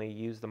frequently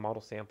use the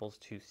model samples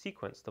to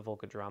sequence the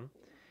Volca drum,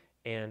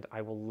 and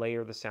I will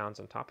layer the sounds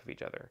on top of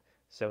each other.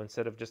 So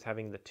instead of just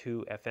having the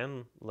 2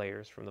 FM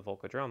layers from the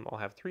Volca drum, I'll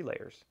have 3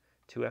 layers,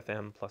 2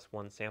 FM plus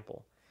 1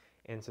 sample.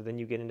 And so then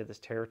you get into this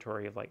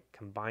territory of like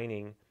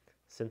combining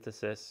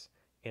synthesis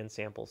and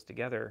samples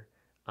together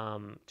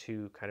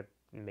to kind of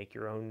make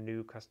your own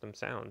new custom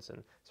sounds.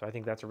 And so I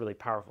think that's a really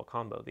powerful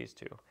combo, these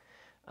two.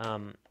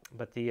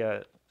 But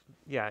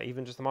yeah,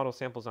 even just the model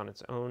samples on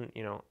its own,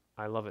 you know,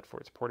 I love it for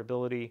its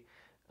portability,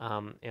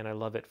 and I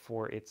love it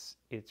for its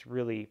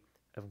really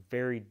a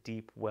very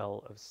deep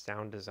well of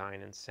sound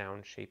design and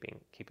sound shaping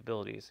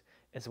capabilities,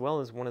 as well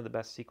as one of the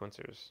best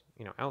sequencers,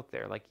 you know, out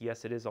there. Like,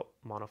 yes, it is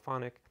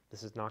monophonic.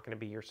 This is not going to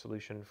be your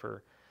solution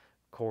for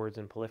chords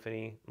and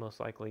polyphony, most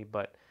likely,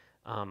 but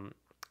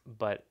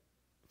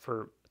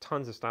for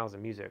tons of styles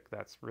of music,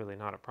 that's really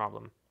not a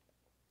problem.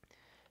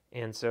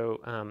 And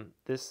so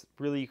this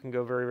really, you can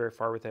go very, very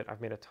far with it.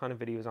 I've made a ton of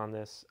videos on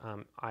this.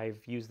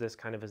 I've used this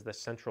kind of as the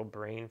central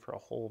brain for a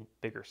whole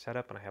bigger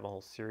setup, and I have a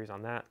whole series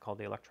on that called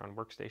the Elektron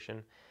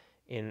Workstation,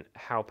 in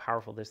how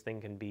powerful this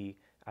thing can be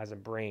as a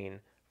brain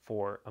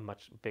for a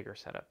much bigger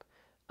setup.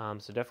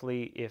 So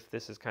definitely, if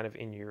this is kind of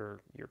in your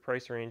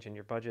price range and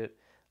your budget,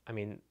 I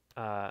mean,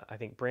 I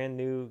think brand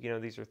new, you know,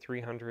 these are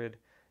 $300.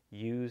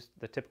 Used,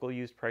 the typical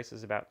used price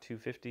is about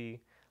 $250.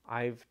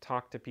 I've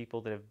talked to people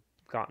that have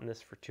gotten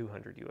this for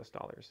 $200 US.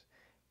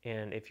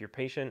 And if you're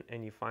patient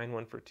and you find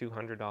one for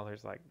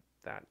 $200 like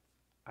that,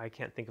 I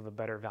can't think of a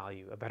better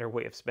value, a better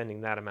way of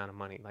spending that amount of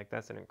money. Like,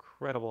 that's an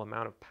incredible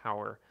amount of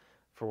power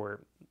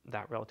for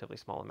that relatively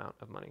small amount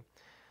of money.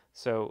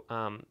 So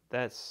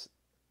that's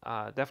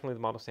definitely, the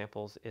model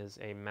samples is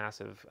a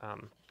massive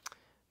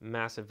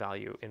massive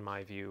value in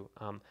my view.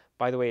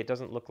 By the way, it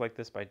doesn't look like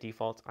this by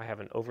default. I have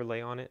an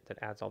overlay on it that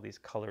adds all these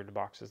colored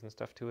boxes and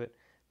stuff to it.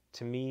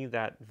 To me,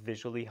 that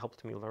visually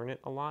helped me learn it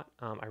a lot.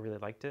 I really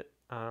liked it.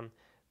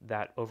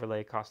 That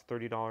overlay cost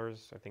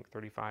 $30, I think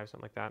 $35,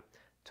 something like that.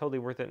 Totally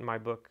worth it in my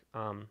book.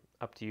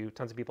 Up to you.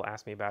 Tons of people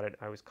ask me about it.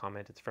 I always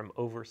comment. It's from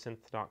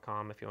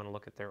oversynth.com if you want to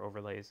look at their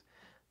overlays.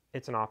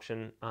 it's an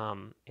option,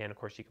 and of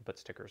course you can put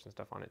stickers and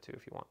stuff on it too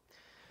if you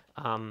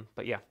want.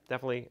 But yeah,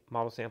 definitely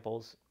model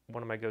samples,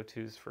 one of my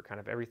go-tos for kind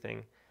of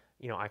everything.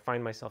 You know, I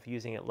find myself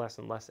using it less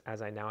and less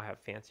as I now have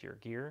fancier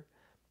gear,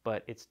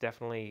 but it's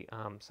definitely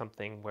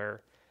something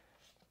where,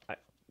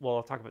 well,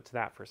 I'll talk about to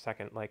that for a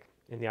second, like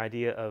in the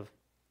idea of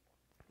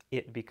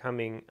it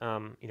becoming,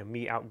 you know,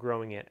 me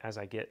outgrowing it as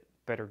I get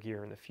better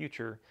gear in the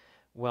future.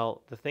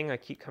 Well, the thing I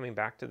keep coming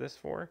back to this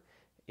for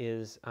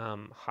is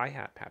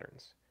hi-hat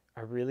patterns.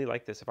 I really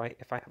like this. If I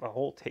have a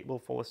whole table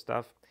full of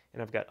stuff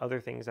and I've got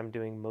other things I'm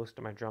doing most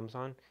of my drums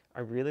on, I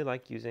really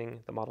like using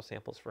the model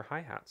samples for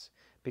hi-hats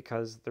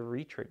because the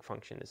retrig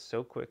function is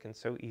so quick and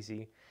so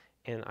easy,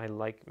 and I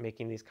like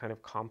making these kind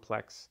of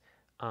complex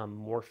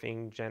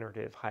morphing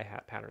generative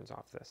hi-hat patterns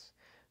off this.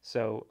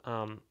 So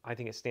I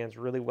think it stands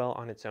really well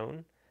on its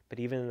own, but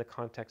even in the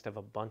context of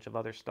a bunch of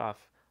other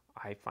stuff,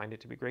 I find it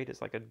to be great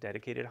as like a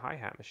dedicated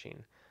hi-hat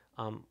machine,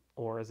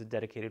 or as a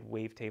dedicated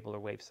wavetable or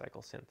wave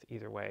cycle synth.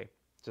 Either way,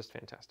 just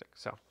fantastic.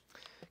 So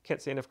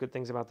can't say enough good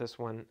things about this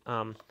one.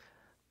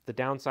 The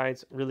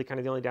downsides, really kind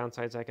of the only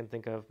downsides I can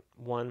think of,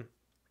 one,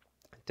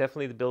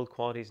 definitely the build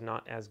quality is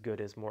not as good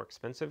as more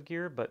expensive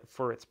gear, but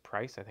for its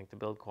price, I think the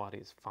build quality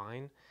is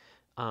fine.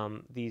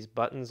 These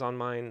buttons on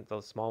mine,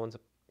 those small ones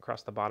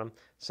across the bottom,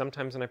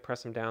 sometimes when I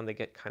press them down, they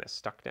get kind of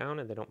stuck down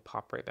and they don't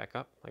pop right back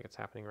up like it's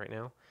happening right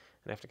now.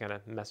 And I have to kind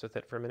of mess with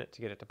it for a minute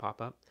to get it to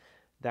pop up.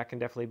 That can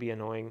definitely be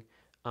annoying.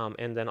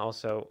 And then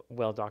also,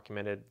 well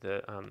documented,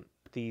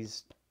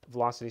 these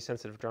velocity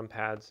sensitive drum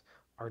pads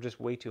are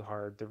just way too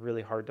hard. They're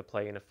really hard to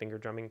play in a finger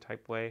drumming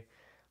type way.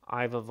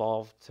 I've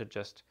evolved to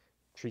just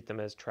treat them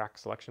as track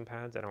selection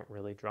pads. I don't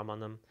really drum on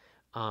them.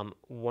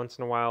 Once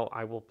in a while,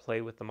 I will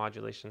play with the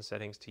modulation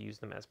settings to use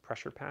them as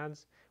pressure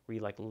pads, where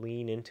you like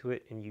lean into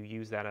it and you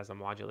use that as a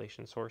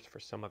modulation source for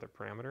some other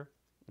parameter.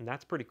 And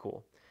that's pretty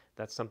cool.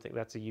 That's something,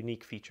 that's a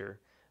unique feature.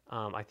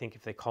 I think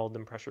if they called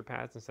them pressure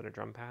pads instead of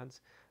drum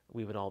pads,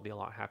 we would all be a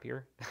lot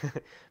happier.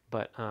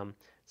 But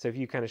so if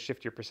you kind of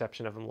shift your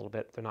perception of them a little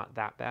bit, they're not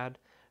that bad.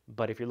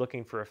 But if you're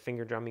looking for a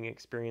finger drumming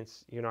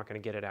experience, you're not going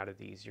to get it out of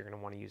these. You're going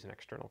to want to use an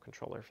external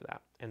controller for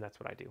that. And that's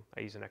what I do.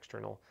 I use an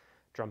external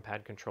drum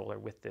pad controller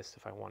with this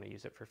if I want to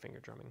use it for finger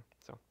drumming.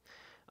 So,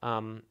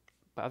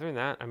 but other than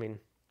that, I mean,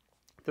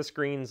 the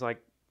screen's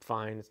like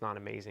fine. It's not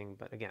amazing,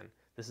 but again,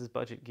 this is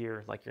budget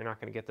gear. Like you're not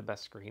going to get the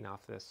best screen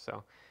off this.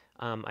 So,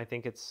 I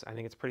think it's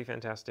pretty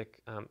fantastic.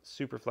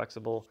 Super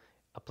flexible,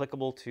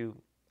 applicable to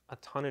a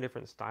ton of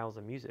different styles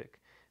of music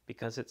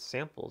because it's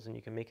samples and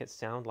you can make it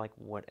sound like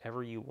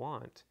whatever you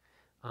want.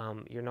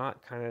 You're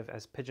not kind of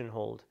as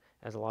pigeonholed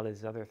as a lot of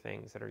these other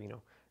things that are, you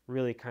know,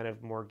 really kind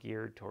of more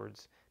geared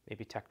towards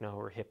maybe techno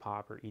or hip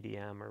hop or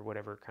EDM or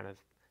whatever kind of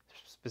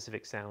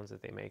specific sounds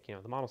that they make. You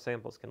know, the model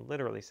samples can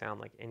literally sound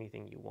like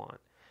anything you want.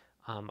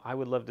 I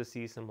would love to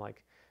see some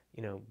like,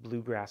 you know,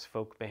 bluegrass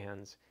folk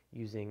bands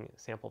using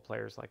sample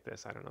players like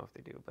this. I don't know if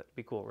they do, but it'd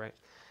be cool, right?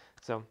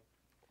 So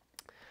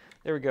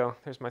there we go.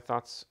 There's my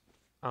thoughts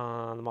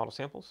on the model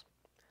samples.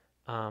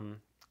 Now,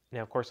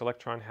 of course,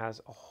 Elektron has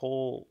a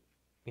whole,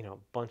 you know,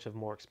 bunch of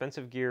more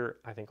expensive gear.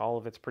 I think all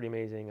of it's pretty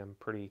amazing. I'm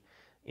pretty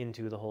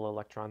into the whole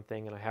Elektron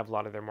thing, and I have a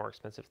lot of their more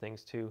expensive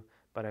things too,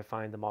 but I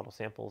find the model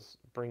samples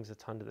brings a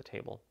ton to the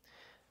table.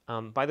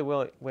 By the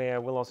way, I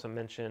will also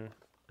mention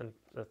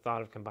the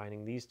thought of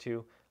combining these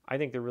two. I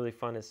think they're really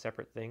fun as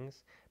separate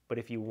things, but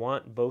if you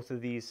want both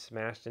of these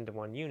smashed into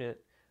one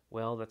unit,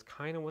 well, that's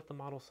kind of what the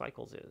model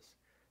cycles is.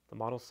 The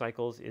model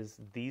cycles is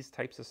these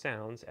types of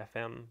sounds,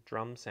 FM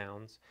drum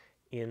sounds,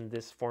 in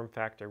this form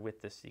factor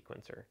with this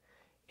sequencer.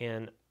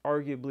 And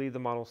arguably the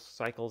model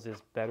cycles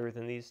is better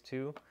than these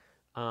two.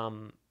 I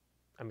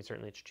mean,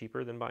 certainly it's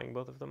cheaper than buying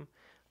both of them.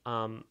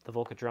 The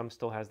Volca drum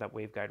still has that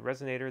waveguide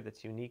resonator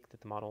that's unique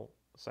that the model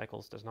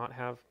cycles does not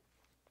have.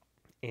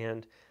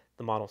 And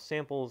the model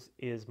samples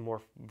is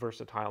more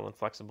versatile and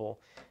flexible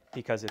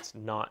because it's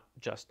not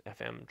just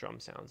FM drum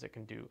sounds. It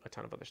can do a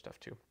ton of other stuff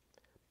too.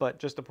 But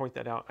just to point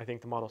that out, I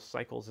think the model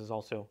cycles is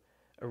also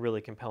a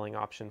really compelling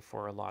option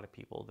for a lot of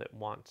people that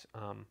want,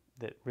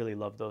 that really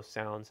love those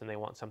sounds and they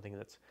want something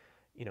that's,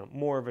 you know,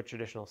 more of a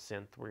traditional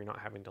synth where you're not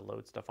having to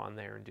load stuff on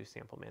there and do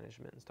sample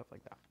management and stuff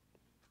like that.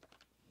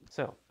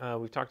 So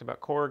we've talked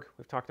about KORG,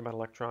 we've talked about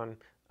Elektron,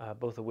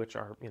 both of which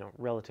are, you know,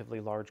 relatively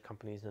large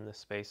companies in this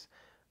space.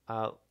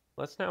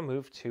 Let's now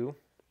move to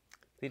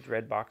the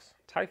Dreadbox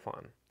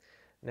Typhon.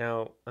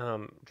 Now,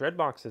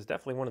 Dreadbox is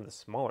definitely one of the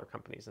smaller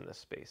companies in this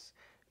space.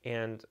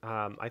 And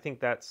I think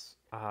that's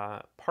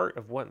part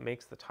of what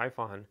makes the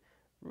Typhon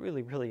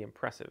really, really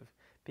impressive,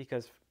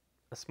 because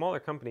a smaller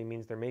company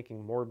means they're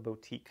making more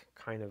boutique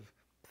kind of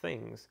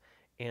things,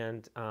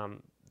 and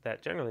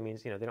that generally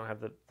means, you know, they don't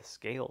have the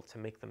scale to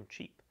make them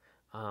cheap.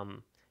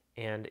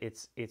 And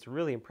it's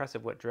really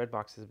impressive what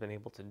Dreadbox has been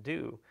able to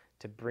do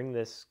to bring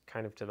this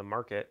kind of to the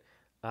market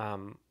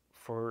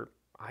for,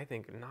 I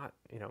think, not,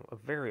 you know, a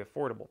very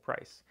affordable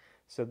price.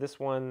 So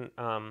this one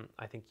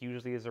I think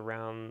usually is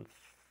around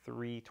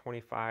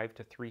 $325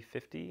 to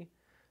 $350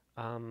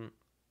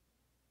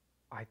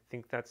 I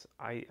think that's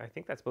I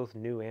think that's both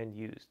new and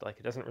used. Like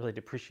it doesn't really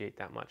depreciate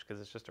that much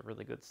because it's just a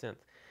really good synth.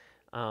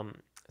 Um,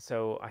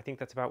 so I think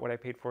that's about what I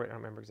paid for it. I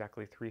don't remember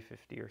exactly,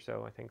 350 or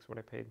so, I think is what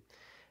I paid.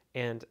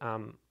 And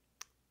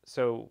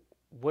so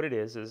what it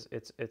is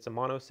it's a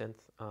mono synth,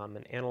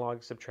 an analog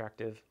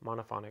subtractive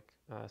monophonic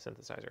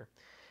synthesizer.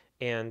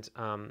 And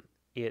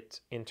it,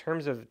 in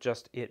terms of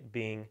just it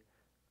being,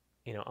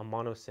 you know, a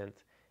mono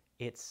synth,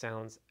 it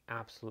sounds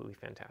absolutely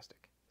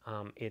fantastic.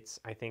 It's,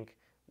 I think,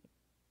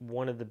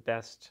 one of the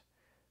best.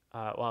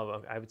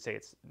 Well, I would say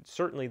it's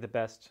certainly the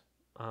best,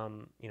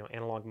 you know,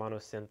 analog mono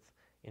synth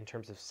in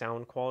terms of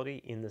sound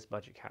quality in this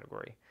budget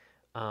category.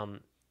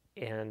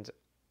 And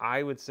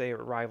I would say it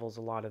rivals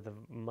a lot of the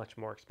much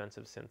more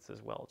expensive synths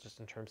as well, just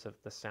in terms of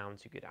the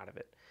sounds you get out of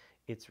it.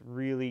 It's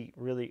really,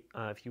 really,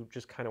 if you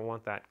just kind of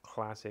want that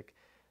classic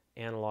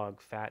analog,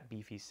 fat,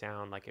 beefy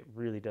sound, like it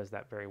really does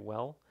that very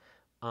well.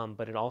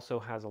 But it also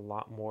has a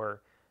lot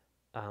more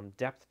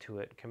depth to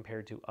it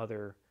compared to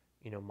other,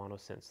 you know, mono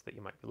synths that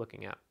you might be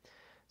looking at.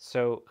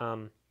 So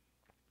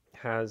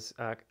has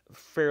a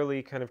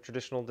fairly kind of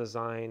traditional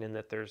design in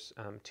that there's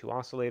two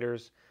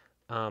oscillators.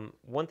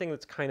 One thing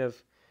that's kind of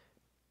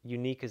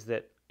unique is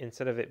that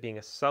instead of it being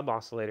a sub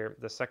oscillator,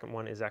 the second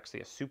one is actually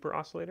a super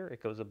oscillator.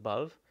 It goes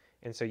above,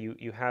 and so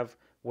you have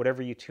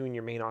whatever you tune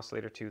your main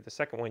oscillator to. The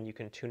second one you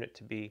can tune it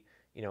to be,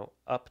 you know,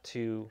 up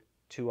to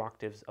 2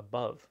 octaves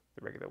above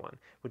the regular one,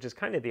 which is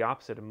kind of the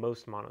opposite of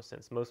most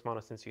monosynths. Most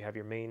monosynths you have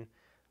your main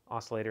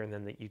oscillator and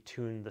then that you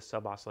tune the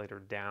sub oscillator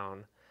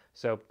down.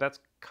 So that's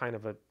kind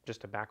of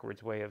just a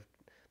backwards way of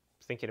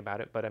thinking about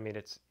it, but I mean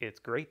it's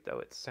great though.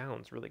 It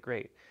sounds really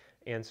great.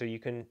 And so you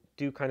can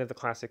do kind of the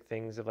classic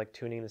things of like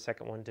tuning the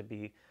second one to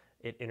be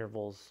at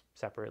intervals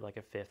separate, like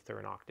a fifth or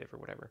an octave or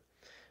whatever.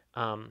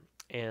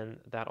 And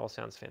that all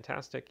sounds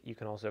fantastic. You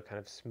can also kind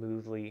of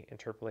smoothly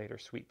interpolate or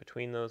sweep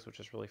between those, which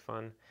is really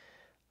fun.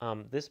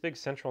 This big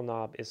central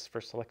knob is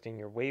for selecting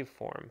your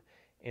waveform.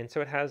 And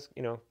so it has,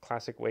 you know,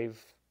 classic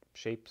wave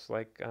shapes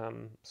like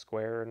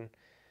square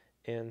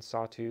and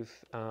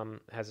sawtooth,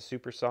 has a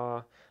super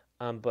saw.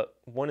 But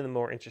one of the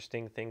more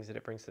interesting things that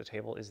it brings to the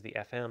table is the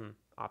FM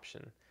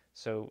option.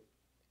 So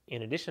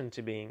in addition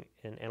to being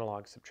an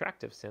analog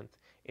subtractive synth,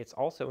 it's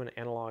also an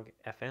analog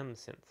FM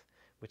synth,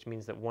 which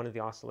means that one of the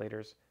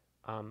oscillators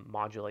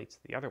modulates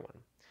the other one.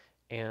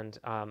 And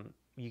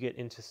you get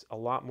into a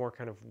lot more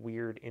kind of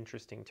weird,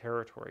 interesting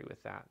territory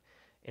with that.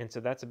 And so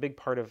that's a big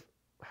part of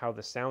how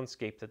the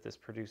soundscape that this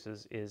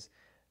produces is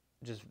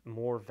just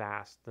more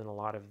vast than a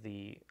lot of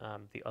the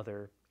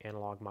other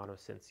analog mono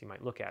synths you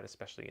might look at,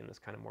 especially in this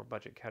kind of more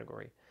budget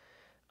category.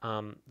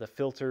 The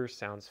filter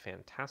sounds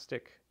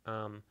fantastic,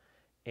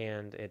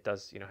 and it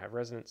does, you know, have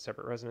resonance,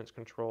 separate resonance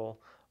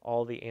control.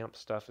 All the amp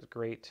stuff is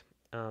great.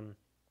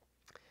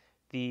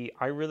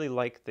 I really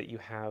like that you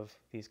have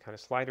these kind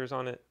of sliders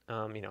on it.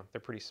 You know,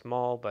 they're pretty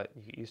small, but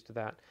you get used to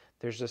that.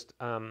 There's just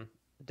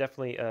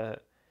definitely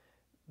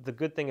the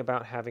good thing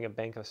about having a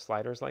bank of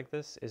sliders like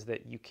this is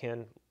that you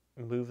can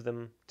move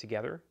them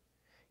together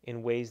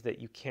in ways that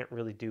you can't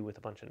really do with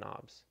a bunch of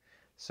knobs.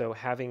 So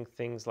having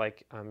things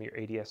like your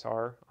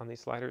ADSR on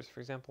these sliders, for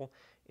example,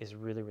 is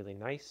really, really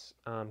nice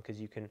because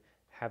you can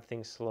have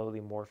things slowly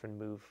morph and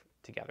move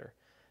together.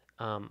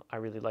 I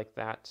really like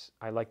that.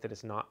 I like that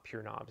it's not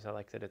pure knobs. I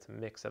like that it's a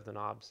mix of the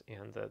knobs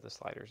and the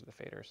sliders, the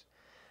faders.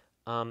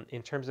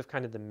 In terms of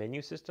kind of the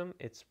menu system,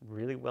 it's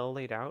really well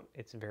laid out.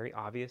 It's very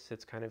obvious.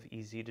 It's kind of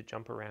easy to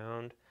jump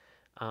around.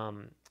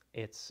 So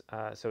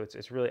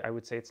it's really, I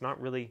would say it's not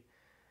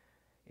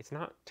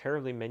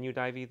terribly menu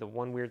divey. The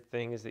one weird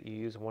thing is that you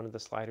use one of the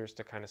sliders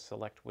to kind of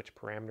select which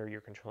parameter you're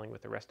controlling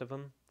with the rest of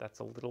them. That's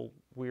a little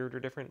weird or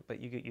different,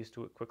 but you get used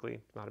to it quickly.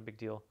 Not a big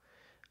deal.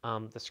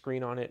 The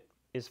screen on it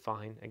is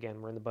fine.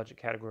 Again, we're in the budget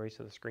category,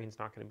 so the screen's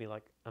not going to be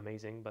like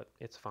amazing, but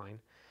it's fine.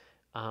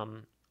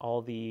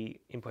 All the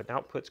input and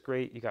output's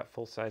great. You got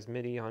full-size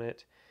MIDI on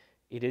it.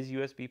 It is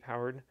USB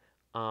powered.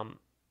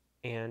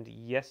 And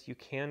yes, you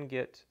can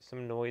get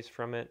some noise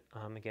from it.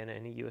 Again,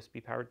 any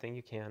USB powered thing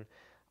you can.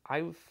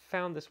 I've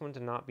found this one to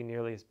not be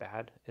nearly as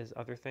bad as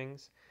other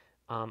things.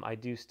 I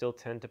do still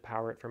tend to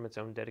power it from its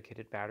own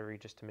dedicated battery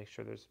just to make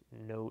sure there's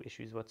no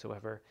issues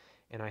whatsoever.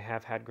 And I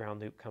have had ground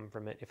loop come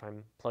from it if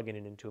I'm plugging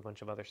it into a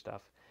bunch of other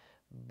stuff.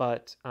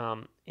 But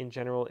in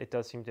general, it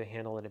does seem to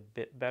handle it a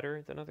bit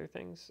better than other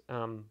things,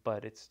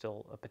 but it's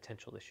still a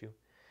potential issue.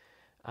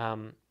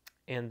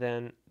 And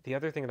then the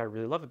other thing that I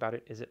really love about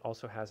it is it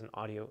also has an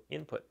audio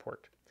input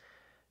port.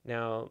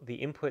 Now, the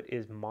input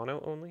is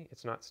mono only.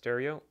 It's not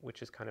stereo,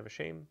 which is kind of a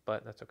shame,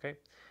 but that's okay.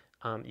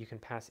 You can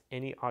pass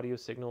any audio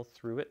signal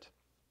through it.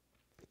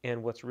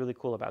 And what's really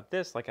cool about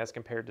this, like as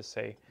compared to,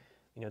 say,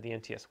 you know, the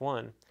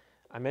NTS-1,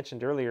 I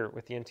mentioned earlier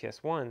with the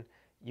NTS-1,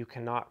 you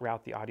cannot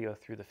route the audio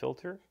through the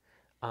filter.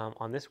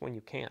 On this one,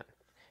 you can.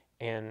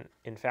 And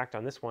in fact,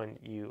 on this one,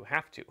 you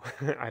have to.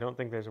 I don't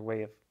think there's a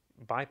way of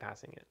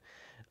bypassing it,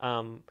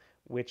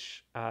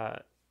 which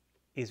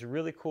is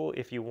really cool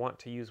if you want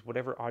to use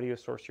whatever audio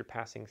source you're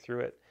passing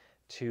through it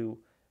to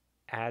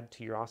add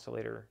to your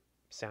oscillator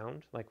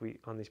sound. Like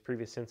on these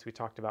previous synths, we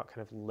talked about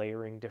kind of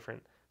layering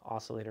different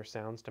oscillator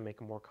sounds to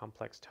make a more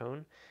complex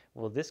tone.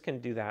 Well, this can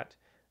do that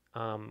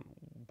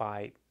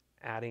by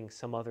adding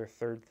some other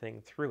third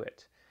thing through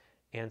it.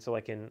 And so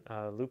like in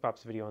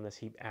Loopop's video on this,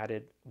 he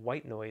added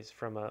white noise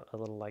from a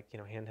little like,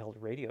 handheld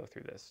radio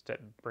through this to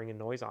bring a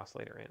noise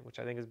oscillator in, which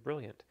I think is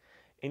brilliant.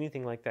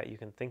 Anything like that you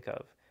can think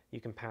of,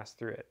 you can pass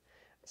through it.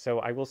 So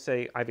I will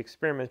say I've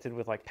experimented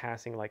with like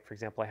passing, like for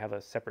example, I have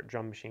a separate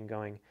drum machine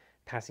going,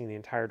 passing the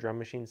entire drum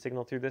machine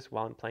signal through this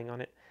while I'm playing on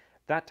it.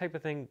 That type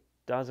of thing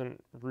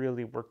doesn't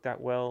really work that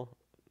well,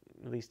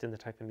 at least in the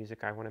type of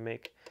music I want to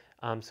make.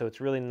 So it's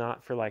really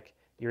not for like,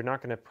 you're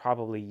not going to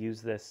probably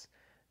use this,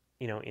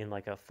 in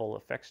like a full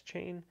effects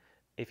chain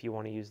if you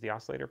want to use the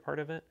oscillator part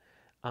of it,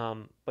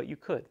 but you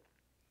could.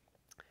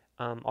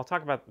 I'll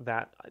talk about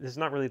that. This is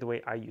not really the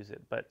way I use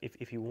it, but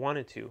if you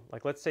wanted to,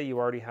 like let's say you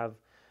already have,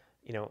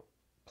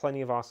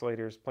 plenty of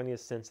oscillators, plenty of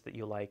synths that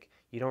you like,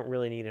 you don't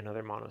really need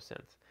another mono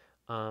synth.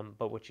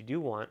 But what you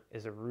do want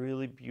is a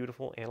really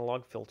beautiful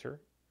analog filter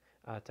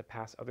to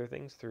pass other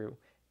things through,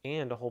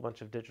 and a whole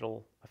bunch of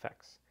digital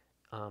effects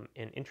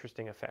and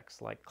interesting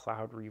effects like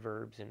cloud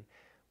reverbs and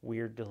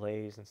weird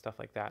delays and stuff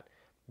like that.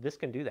 This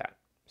can do that.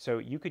 So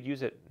you could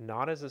use it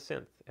not as a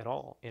synth at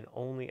all and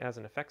only as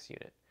an effects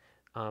unit,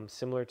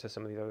 similar to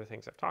some of the other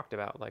things I've talked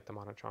about, like the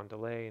Monotron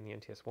delay and the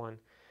NTS1.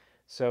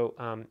 So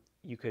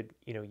you could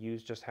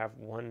just have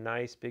one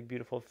nice big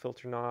beautiful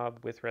filter knob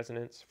with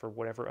resonance for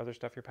whatever other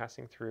stuff you're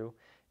passing through,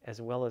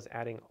 as well as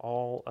adding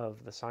all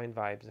of the sine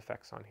vibes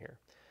effects on here.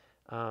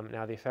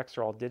 Now the effects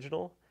are all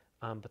digital,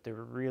 but they're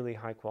really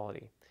high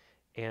quality.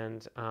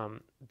 And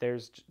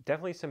there's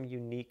definitely some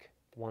unique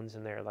ones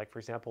in there. Like for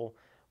example,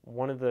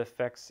 one of the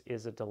effects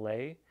is a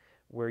delay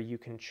where you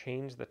can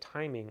change the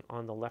timing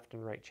on the left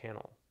and right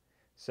channel.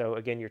 So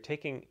again, you're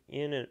taking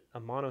in a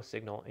mono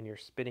signal and you're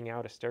spitting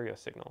out a stereo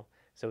signal.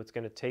 So it's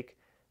going to take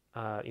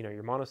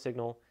your mono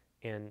signal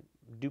and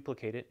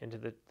duplicate it into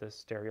the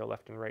stereo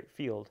left and right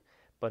field.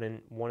 But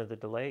in one of the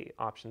delay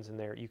options in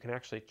there, you can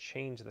actually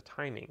change the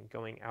timing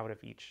going out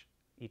of each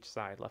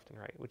side, left and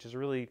right, which is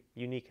really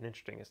unique and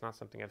interesting. It's not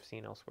something I've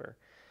seen elsewhere.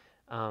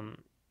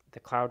 The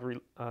cloud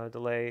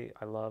delay,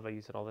 I love. I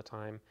use it all the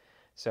time.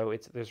 So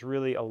there's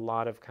really a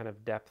lot of kind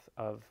of depth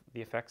of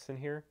the effects in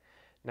here.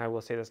 Now I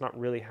will say that's not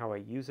really how I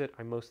use it.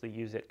 I mostly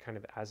use it kind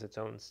of as its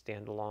own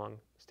standalone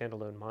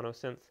mono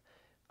synth.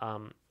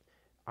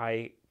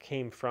 I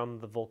came from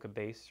the Volca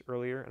bass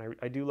earlier, and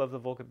I do love the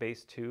Volca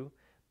bass too,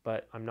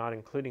 but I'm not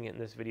including it in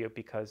this video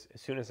because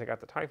as soon as I got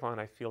the Typhon,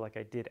 I feel like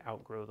I did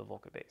outgrow the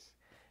Volca bass.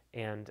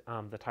 And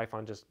the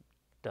Typhon just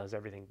does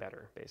everything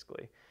better,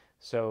 basically.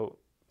 So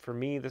for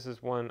me, this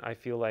is one I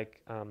feel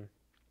like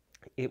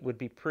it would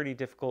be pretty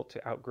difficult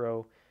to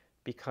outgrow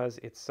because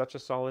it's such a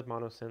solid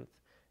mono synth,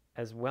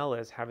 as well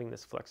as having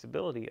this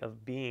flexibility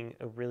of being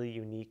a really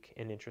unique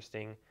and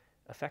interesting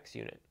effects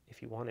unit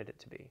if you wanted it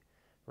to be,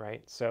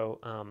 right? So,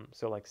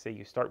 so like say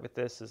you start with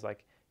this as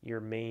like your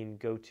main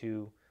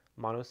go-to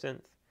mono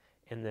synth,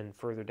 and then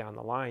further down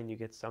the line you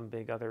get some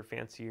big other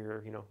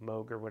fancier,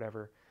 Moog or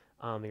whatever.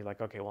 You're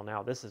like, okay, well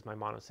now this is my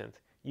mono synth.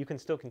 You can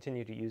still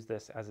continue to use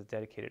this as a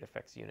dedicated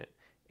effects unit,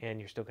 and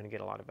you're still going to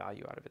get a lot of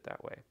value out of it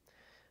that way.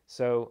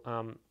 So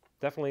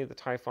definitely the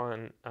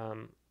Typhon.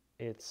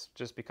 It's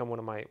just become one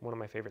of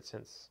my favorite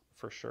synths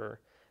for sure.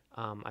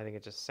 I think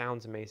it just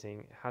sounds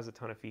amazing. It has a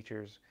ton of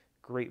features,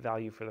 great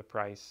value for the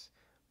price,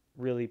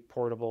 really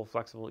portable,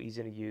 flexible,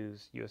 easy to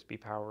use, USB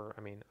power.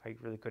 I mean, I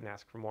really couldn't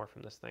ask for more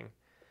from this thing.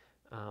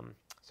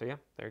 So yeah,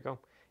 there you go.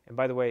 And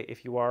by the way,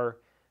 if you are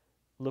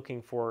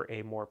looking for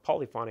a more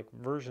polyphonic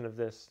version of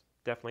this,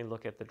 definitely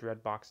look at the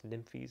Dreadbox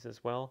Nymphs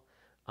as well.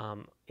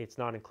 It's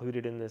not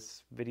included in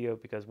this video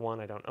because one,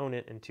 I don't own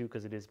it, and two,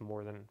 because it is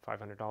more than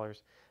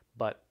 $500.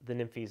 But the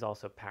Nymphs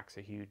also packs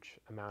a huge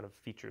amount of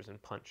features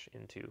and punch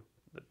into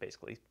the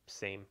basically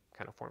same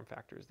kind of form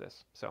factor as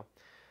this. So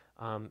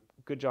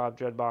good job,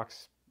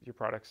 Dreadbox. Your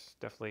product's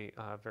definitely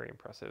very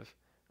impressive,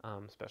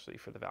 especially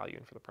for the value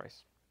and for the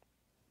price.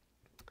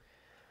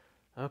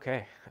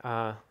 Okay,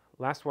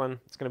 last one.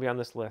 It's going to be on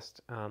this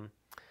list.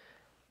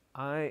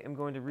 I am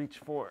going to reach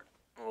for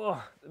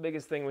the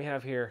biggest thing we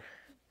have here,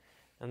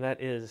 and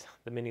that is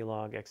the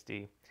Minilogue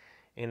XD.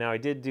 And now I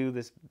did do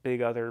this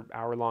big other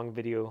hour-long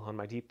video on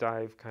my deep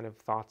dive kind of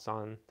thoughts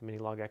on the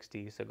Minilogue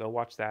XD, so go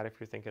watch that if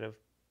you're thinking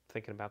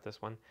about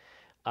this one.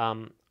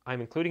 I'm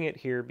including it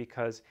here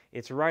because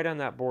it's right on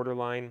that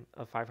borderline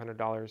of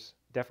 $500.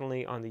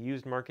 Definitely on the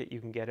used market, you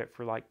can get it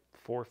for like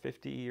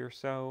 $450 or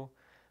so.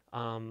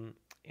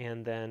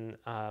 And then,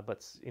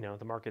 but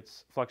the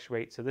markets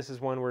fluctuate. So this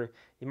is one where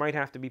you might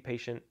have to be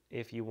patient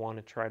if you want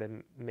to try to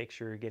make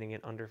sure you're getting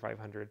it under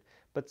 500.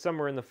 But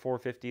somewhere in the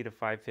 450 to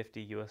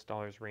 550 US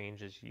dollars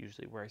range is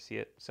usually where I see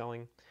it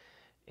selling.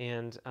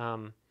 And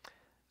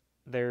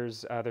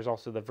there's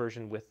also the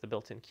version with the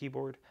built-in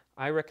keyboard.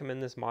 I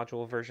recommend this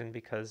module version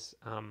because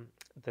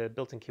the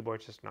built-in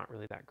keyboard is just not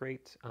really that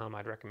great.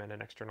 I'd recommend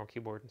an external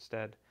keyboard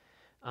instead.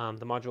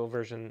 The module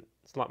version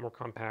is a lot more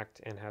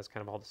compact and has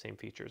kind of all the same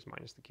features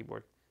minus the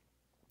keyboard.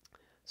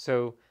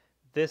 So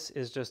this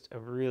is just a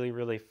really,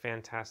 really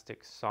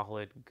fantastic,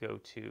 solid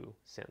go-to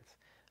synth.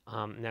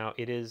 Now,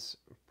 it is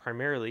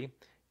primarily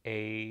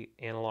a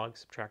analog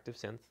subtractive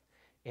synth,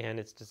 and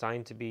it's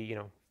designed to be,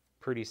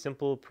 pretty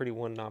simple, pretty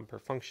one knob per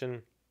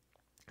function.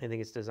 I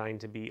think it's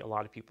designed to be a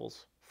lot of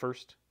people's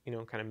first,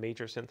 kind of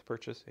major synth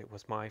purchase. It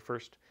was my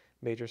first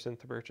major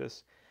synth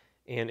purchase,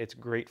 and it's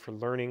great for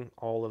learning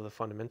all of the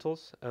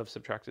fundamentals of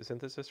subtractive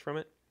synthesis from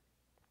it.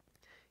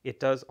 It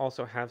does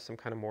also have some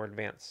kind of more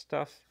advanced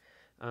stuff.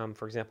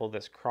 For example,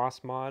 this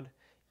cross mod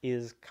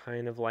is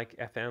kind of like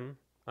FM,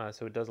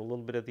 so it does a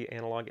little bit of the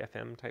analog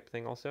FM type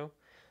thing also.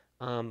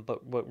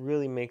 But what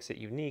really makes it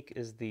unique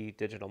is the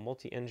digital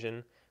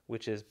multi-engine,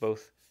 which is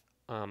both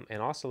an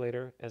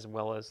oscillator as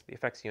well as the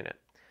effects unit.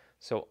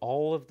 So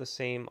all of the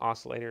same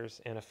oscillators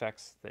and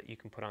effects that you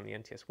can put on the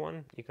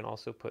NTS1, you can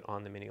also put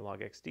on the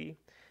Minilogue XD.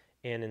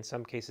 And in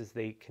some cases,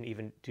 they can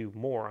even do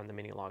more on the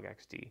Minilogue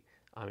XD.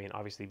 I mean,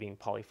 obviously being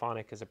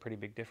polyphonic is a pretty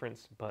big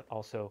difference, but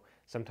also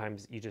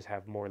sometimes you just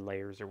have more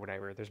layers or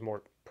whatever. There's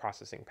more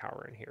processing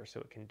power in here,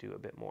 so it can do a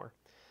bit more.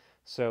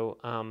 So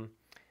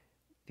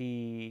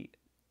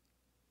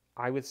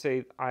I would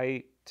say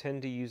I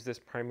tend to use this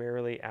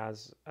primarily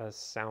as a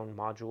sound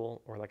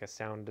module or like a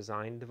sound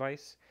design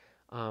device.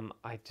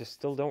 I just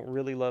still don't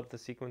really love the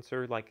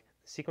sequencer. Like,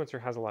 the sequencer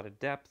has a lot of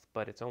depth,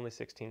 but it's only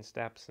 16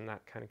 steps, and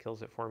that kind of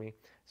kills it for me.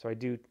 So I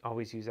do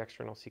always use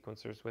external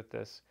sequencers with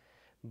this.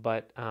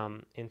 But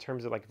in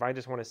terms of, like, if I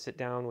just want to sit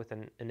down with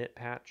an init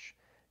patch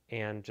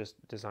and just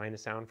design a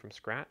sound from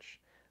scratch,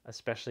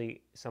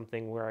 especially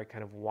something where I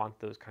kind of want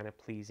those kind of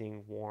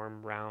pleasing,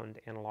 warm, round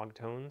analog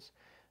tones,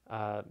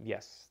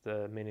 yes,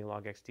 the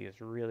Minilogue XD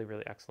is really,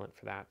 really excellent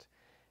for that.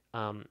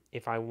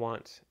 If I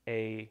want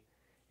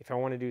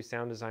to do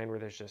sound design where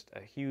there's just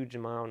a huge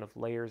amount of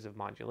layers of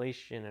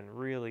modulation and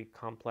really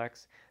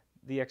complex,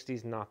 the XD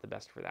is not the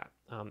best for that.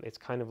 It's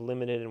kind of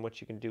limited in what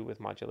you can do with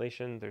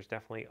modulation. There's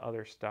definitely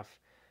other stuff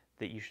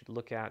that you should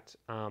look at,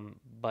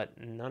 but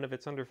none of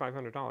it's under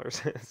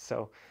 $500.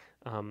 So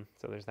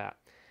there's that.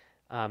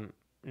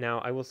 Now,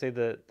 I will say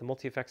the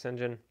multi-effects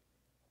engine,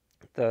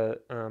 the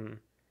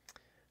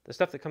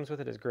stuff that comes with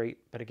it is great,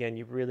 but again,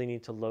 you really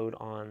need to load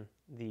on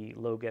the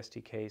Logue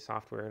SDK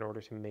software in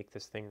order to make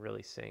this thing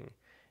really sing.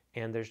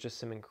 And there's just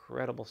some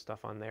incredible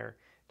stuff on there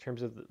in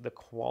terms of the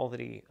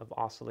quality of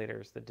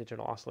oscillators, the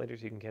digital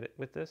oscillators you can get it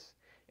with this,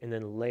 and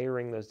then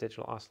layering those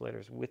digital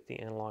oscillators with the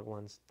analog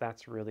ones.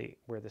 That's really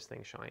where this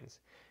thing shines,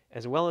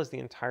 as well as the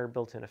entire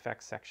built-in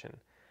effects section.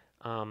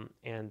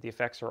 And the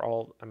effects are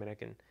all, I mean, I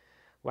can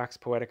wax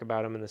poetic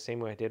about them in the same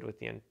way I did with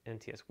the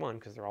NTS1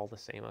 because they're all the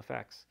same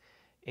effects.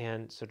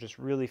 And so just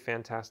really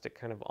fantastic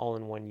kind of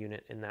all-in-one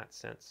unit in that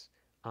sense.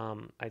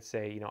 I'd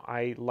say,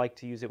 I like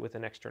to use it with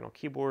an external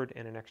keyboard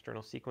and an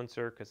external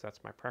sequencer because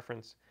that's my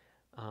preference.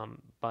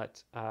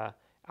 But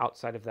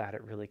outside of that,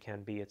 it really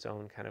can be its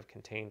own kind of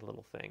contained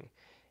little thing.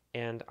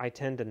 And I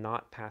tend to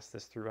not pass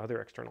this through other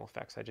external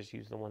effects. I just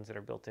use the ones that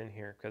are built in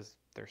here because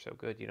they're so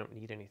good. You don't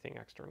need anything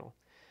external.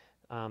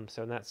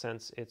 So in that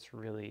sense, it's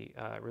really,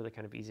 really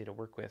kind of easy to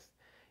work with.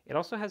 It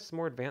also has some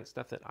more advanced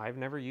stuff that I've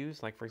never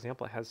used. Like, for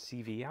example, it has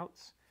CV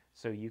outs.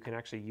 So you can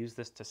actually use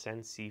this to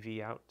send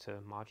CV out to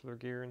modular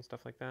gear and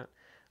stuff like that.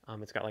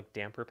 It's got like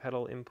damper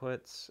pedal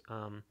inputs.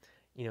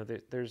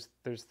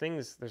 There's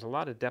things, there's a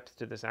lot of depth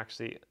to this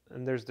actually.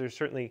 And there's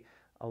certainly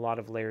a lot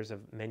of layers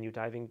of menu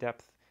diving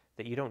depth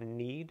that you don't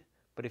need,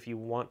 but if you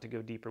want to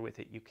go deeper with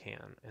it, you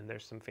can. And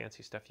there's some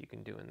fancy stuff you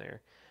can do in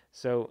there.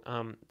 So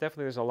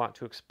definitely there's a lot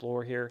to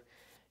explore here.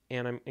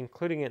 And I'm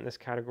including it in this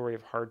category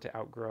of hard to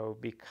outgrow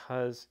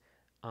because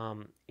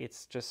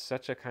it's just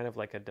such a kind of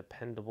like a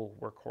dependable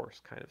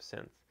workhorse kind of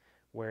synth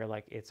where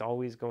like it's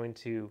always going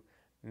to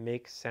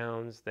make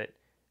sounds that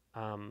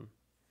I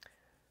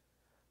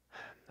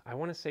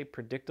want to say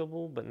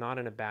predictable, but not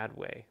in a bad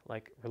way,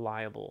 like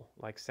reliable,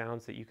 like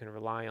sounds that you can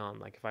rely on.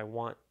 Like if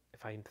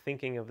I'm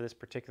thinking of this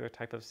particular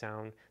type of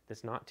sound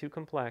that's not too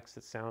complex,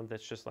 it's sound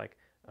that's just like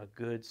a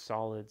good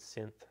solid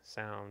synth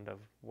sound of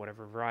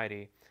whatever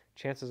variety,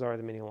 chances are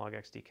the Minilogue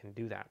XD can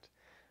do that.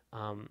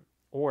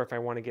 Or if I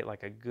want to get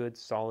like a good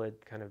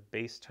solid kind of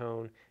bass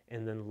tone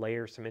and then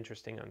layer some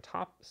interesting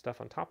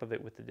stuff on top of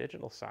it with the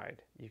digital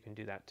side, you can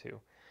do that too.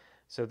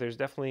 So there's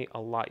definitely a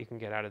lot you can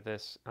get out of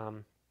this.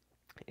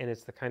 And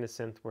it's the kind of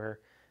synth where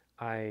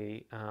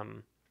I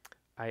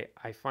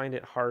find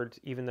it hard,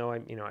 even though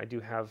I do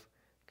have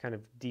kind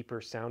of deeper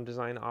sound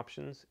design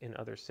options in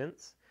other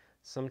synths.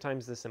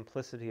 Sometimes the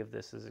simplicity of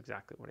this is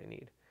exactly what I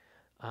need.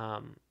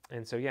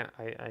 And so, yeah,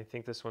 I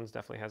think this one's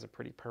definitely has a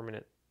pretty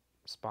permanent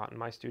spot in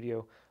my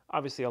studio.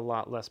 Obviously a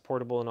lot less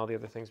portable and all the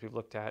other things we've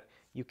looked at.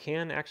 You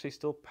can actually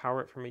still power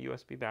it from a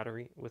USB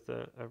battery with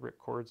a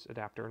ripcords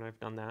adapter, and I've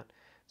done that.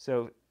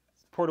 So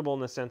portable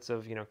in the sense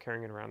of,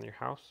 carrying it around your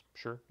house.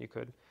 Sure, you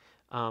could.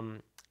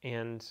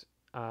 It's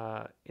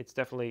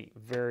definitely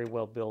very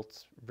well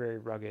built, very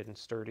rugged and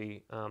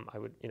sturdy. I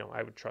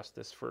would trust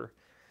this for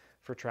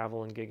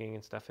travel and gigging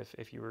and stuff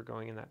if you were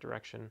going in that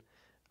direction.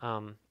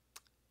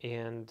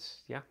 And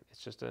yeah,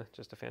 it's just a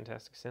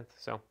fantastic synth.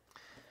 So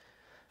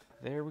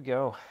there we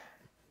go.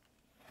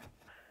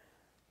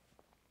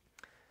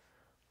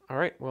 All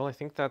right, well, I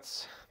think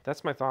that's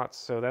my thoughts.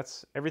 So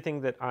that's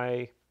everything that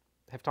I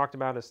have talked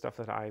about is stuff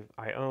that I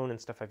own and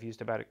stuff I've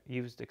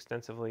used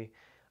extensively.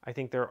 I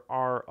think there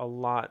are a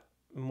lot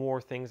more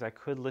things I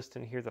could list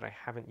in here that I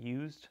haven't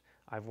used.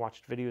 I've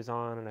watched videos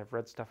on and I've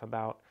read stuff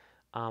about.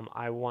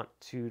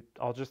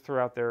 I'll just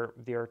throw out there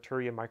the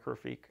Arturia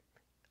Microfreak.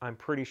 I'm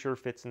pretty sure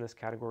fits in this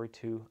category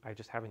too. I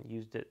just haven't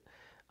used it.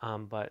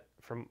 But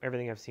from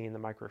everything I've seen, the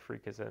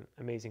Microfreak is an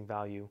amazing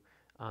value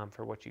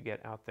for what you get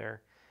out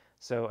there.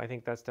 So I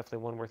think that's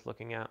definitely one worth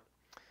looking at.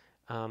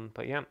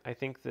 But yeah, I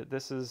think that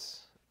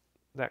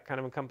that kind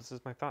of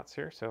encompasses my thoughts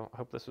here. So I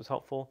hope this was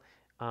helpful.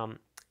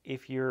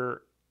 If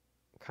you're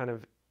kind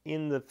of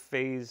in the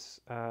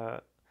phase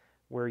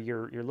where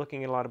you're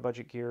looking at a lot of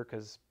budget gear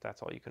because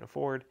that's all you can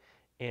afford,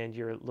 and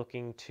you're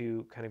looking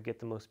to kind of get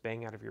the most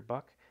bang out of your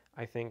buck,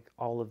 I think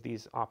all of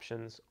these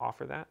options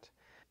offer that.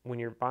 When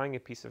you're buying a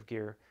piece of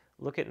gear,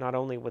 look at not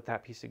only what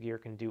that piece of gear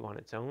can do on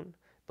its own,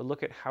 but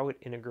look at how it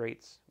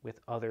integrates with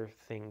other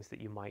things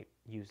that you might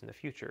use in the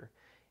future.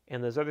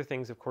 And those other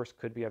things, of course,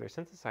 could be other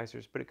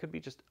synthesizers, but it could be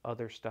just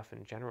other stuff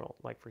in general.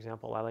 Like, for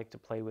example, I like to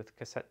play with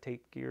cassette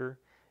tape gear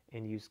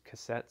and use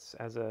cassettes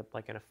as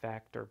like an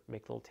effect, or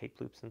make little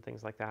tape loops and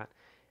things like that.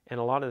 And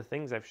a lot of the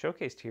things I've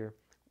showcased here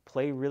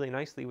play really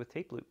nicely with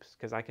tape loops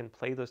because I can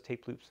play those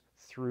tape loops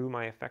through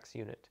my effects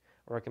unit,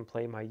 or I can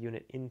play my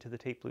unit into the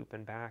tape loop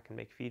and back and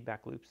make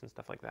feedback loops and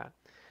stuff like that.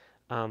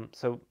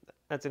 So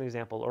that's an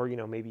example. Or,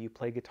 maybe you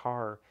play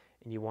guitar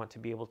and you want to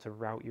be able to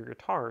route your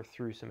guitar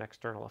through some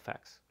external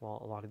effects.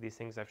 Well, a lot of these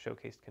things I've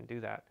showcased can do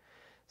that.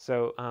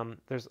 So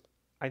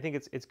I think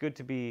it's good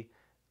to be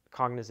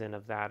cognizant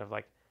of that, of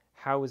like,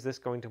 how is this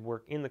going to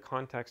work in the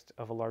context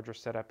of a larger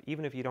setup,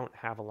 even if you don't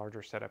have a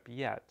larger setup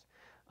yet?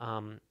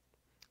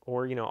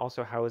 Or,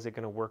 also how is it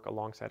going to work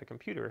alongside a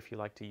computer if you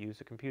like to use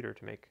a computer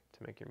to make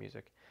your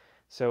music?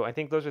 So I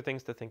think those are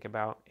things to think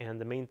about, and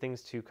the main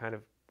things to kind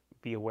of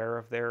be aware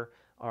of there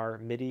are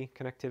MIDI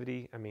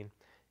connectivity. I mean,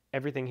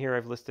 everything here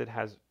I've listed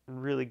has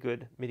really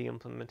good MIDI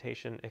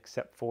implementation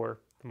except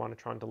for the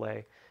Monotron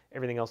delay.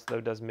 Everything else,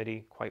 though, does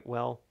MIDI quite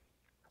well.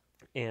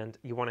 And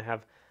you want to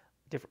have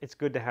it's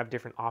good to have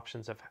different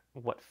options of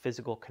what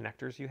physical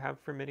connectors you have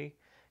for MIDI,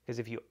 because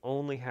if you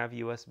only have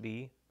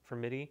USB for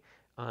MIDI,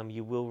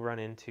 you will run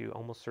into,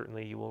 almost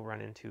certainly you will run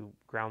into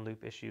ground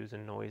loop issues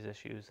and noise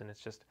issues, and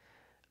it's just,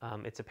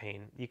 it's a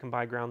pain. You can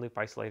buy ground loop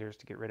isolators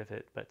to get rid of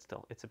it, but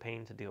still, it's a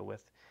pain to deal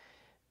with.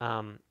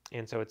 And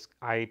so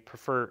I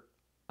prefer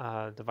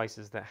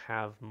devices that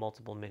have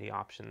multiple MIDI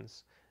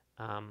options,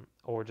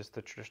 or just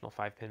the traditional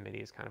 5-pin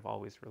MIDI is kind of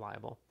always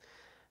reliable.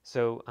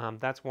 So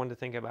that's one to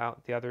think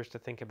about. The other is to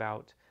think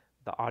about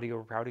the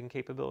audio routing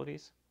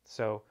capabilities.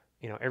 So,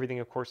 everything,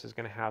 of course, is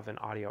going to have an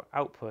audio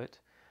output,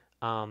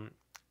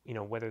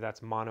 whether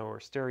that's mono or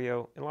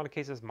stereo. In a lot of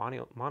cases,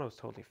 mono is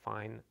totally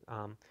fine.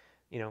 I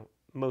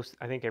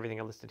think everything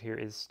I listed here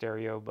is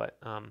stereo,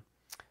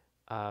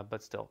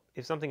 but still,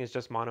 if something is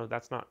just mono,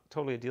 that's not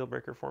totally a deal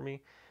breaker for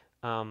me.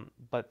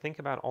 But think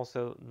about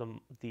also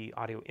the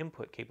audio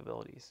input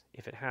capabilities,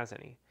 if it has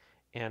any.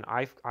 And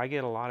I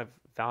get a lot of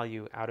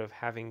value out of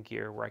having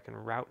gear where I can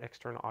route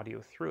external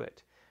audio through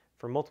it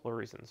for multiple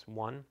reasons.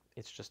 One,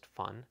 it's just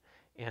fun,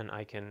 and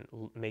I can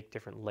make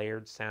different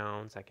layered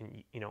sounds. I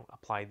can,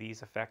 apply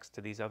these effects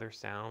to these other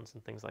sounds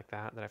and things like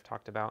that I've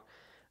talked about.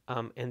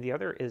 And the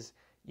other is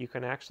you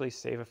can actually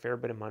save a fair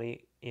bit of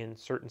money in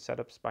certain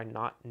setups by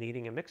not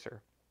needing a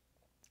mixer,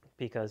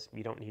 because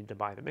you don't need to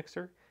buy the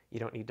mixer. You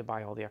don't need to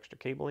buy all the extra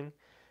cabling.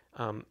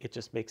 It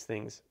just makes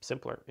things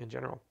simpler in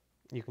general.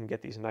 You can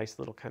get these nice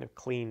little kind of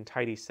clean,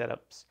 tidy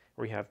setups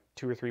where you have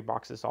 2 or 3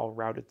 boxes all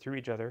routed through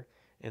each other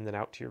and then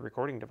out to your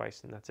recording device,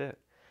 and that's it.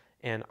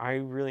 And I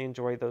really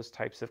enjoy those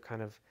types of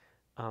kind of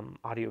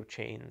audio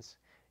chains.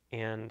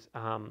 And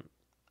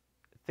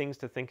things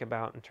to think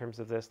about in terms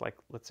of this, like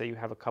let's say you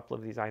have a couple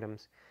of these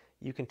items,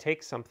 you can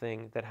take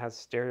something that has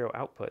stereo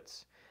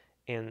outputs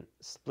and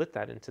split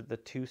that into the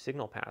 2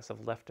 signal paths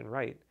of left and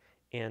right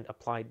and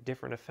apply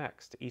different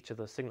effects to each of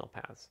those signal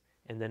paths,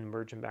 and then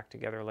merge them back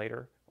together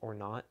later or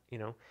not,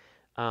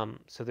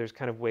 So there's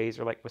kind of ways,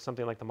 or like with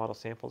something like the model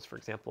samples, for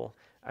example,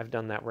 I've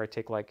done that where I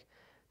take like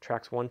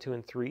tracks 1, 2,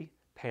 and 3,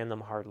 pan them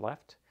hard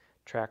left,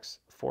 tracks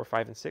 4,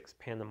 5, and 6,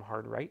 pan them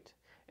hard right,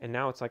 and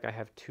now it's like I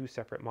have 2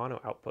 separate mono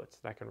outputs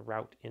that I can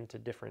route into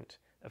different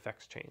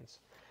effects chains.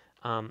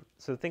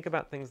 So think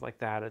about things like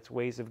that. It's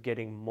ways of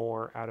getting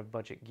more out of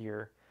budget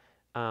gear,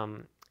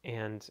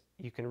 and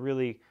you can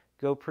really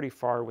go pretty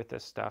far with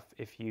this stuff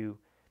if you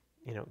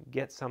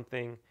get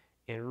something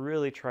and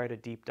really try to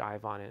deep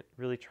dive on it,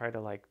 really try to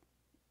of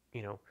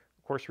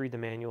course read the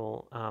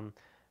manual,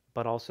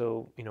 but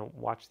also,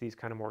 watch these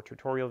kind of more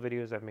tutorial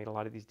videos. I've made a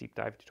lot of these deep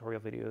dive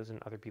tutorial videos,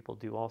 and other people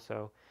do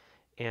also,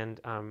 and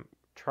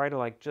try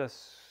to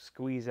just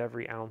squeeze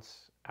every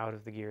ounce out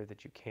of the gear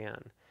that you can.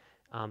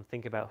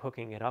 Think about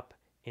hooking it up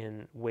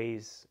in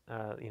ways,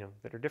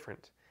 that are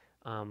different.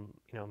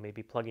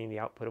 Maybe plugging the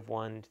output of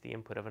one to the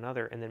input of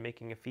another, and then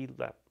making a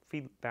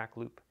feedback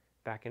loop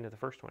back into the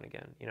first one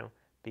again,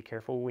 Be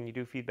careful when you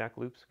do feedback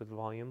loops with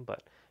volume,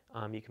 but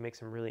you can make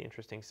some really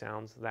interesting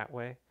sounds that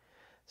way.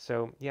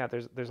 So yeah,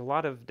 there's a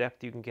lot of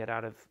depth you can get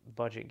out of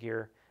budget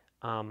gear,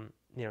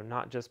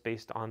 not just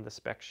based on the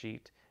spec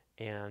sheet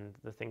and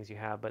the things you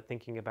have, but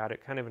thinking about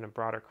it kind of in a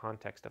broader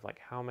context of like,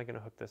 how am I going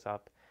to hook this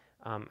up?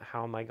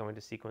 How am I going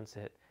to sequence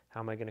it? How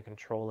am I going to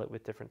control it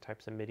with different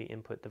types of MIDI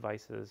input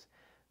devices?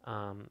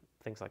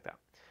 Things like that.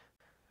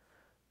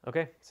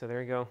 Okay, so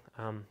there you go.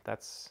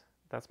 That's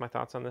my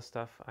thoughts on this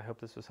stuff. I hope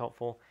this was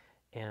helpful.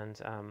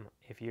 And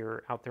if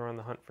you're out there on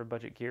the hunt for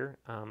budget gear,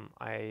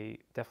 I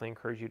definitely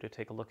encourage you to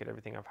take a look at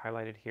everything I've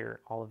highlighted here.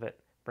 All of it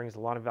brings a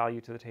lot of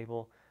value to the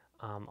table,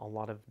 a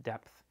lot of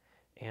depth,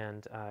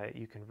 and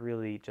you can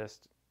really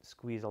just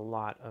squeeze a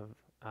lot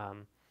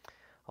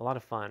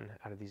of fun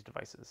out of these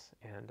devices.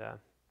 And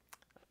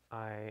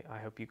I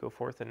hope you go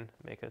forth and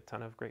make a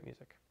ton of great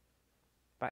music.